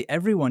think really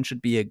everyone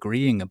should be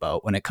agreeing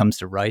about when it comes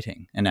to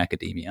writing in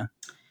academia?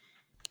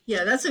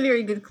 Yeah, that's a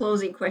very good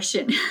closing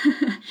question.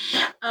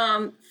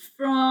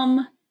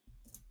 From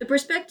the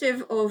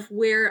perspective of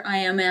where I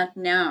am at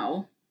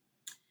now,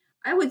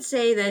 I would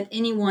say that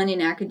anyone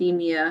in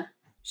academia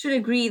should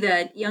agree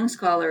that young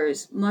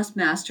scholars must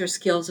master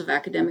skills of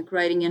academic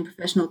writing and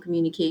professional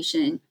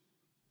communication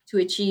to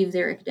achieve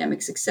their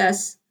academic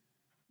success,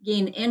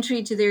 gain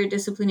entry to their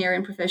disciplinary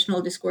and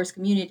professional discourse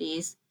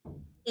communities,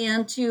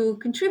 and to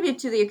contribute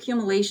to the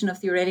accumulation of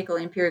theoretical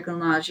and empirical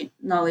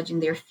knowledge in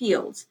their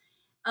fields.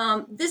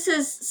 This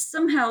is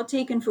somehow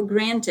taken for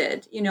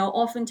granted.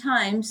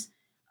 Oftentimes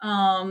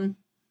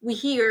we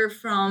hear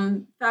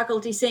from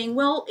faculty saying,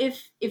 well,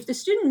 if the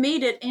student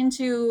made it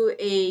into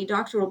a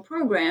doctoral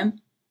program,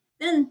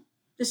 then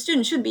the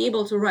student should be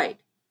able to write.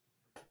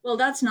 Well,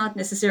 that's not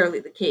necessarily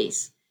the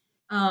case.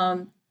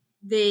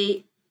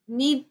 They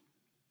need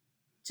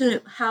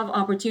to have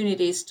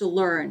opportunities to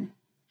learn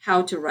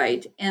how to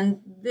write.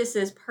 And this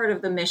is part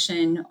of the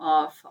mission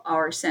of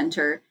our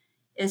center,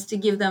 is to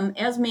give them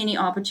as many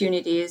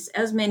opportunities,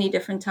 as many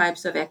different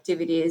types of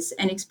activities,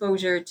 and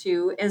exposure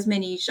to as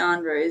many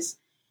genres,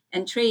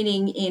 and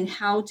training in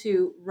how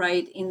to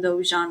write in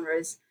those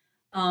genres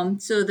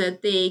so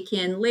that they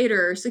can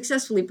later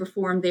successfully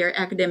perform their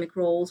academic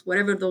roles,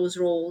 whatever those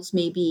roles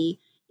may be,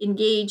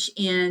 engage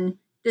in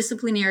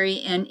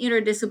disciplinary and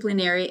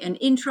interdisciplinary and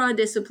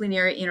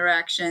intradisciplinary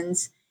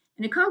interactions,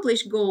 and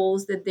accomplish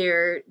goals that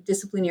their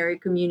disciplinary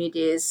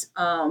communities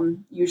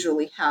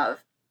usually have.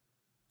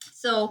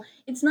 So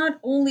it's not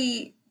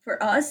only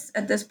for us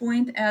at this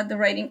point at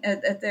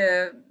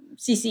the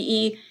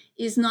CCE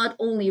is not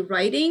only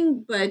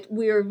writing, but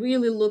we're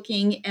really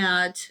looking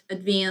at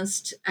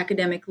advanced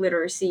academic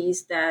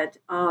literacies that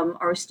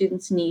our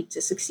students need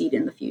to succeed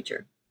in the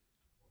future.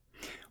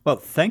 Well,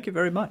 thank you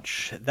very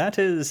much. That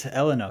is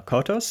Elena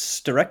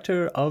Kotos,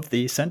 Director of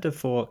the Center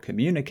for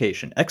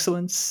Communication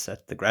Excellence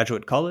at the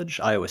Graduate College,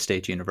 Iowa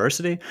State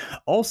University,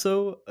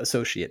 also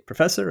Associate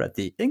Professor at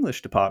the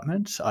English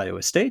Department,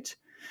 Iowa State.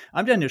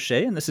 I'm Daniel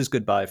Shea, and this is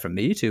goodbye from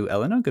me to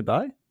Elena.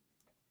 Goodbye.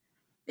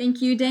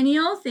 Thank you,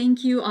 Daniel.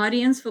 Thank you,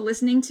 audience, for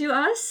listening to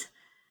us.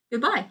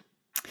 Goodbye.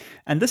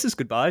 And this is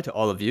goodbye to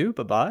all of you.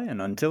 Bye-bye, and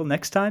until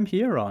next time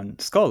here on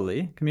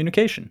Scholarly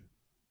Communication.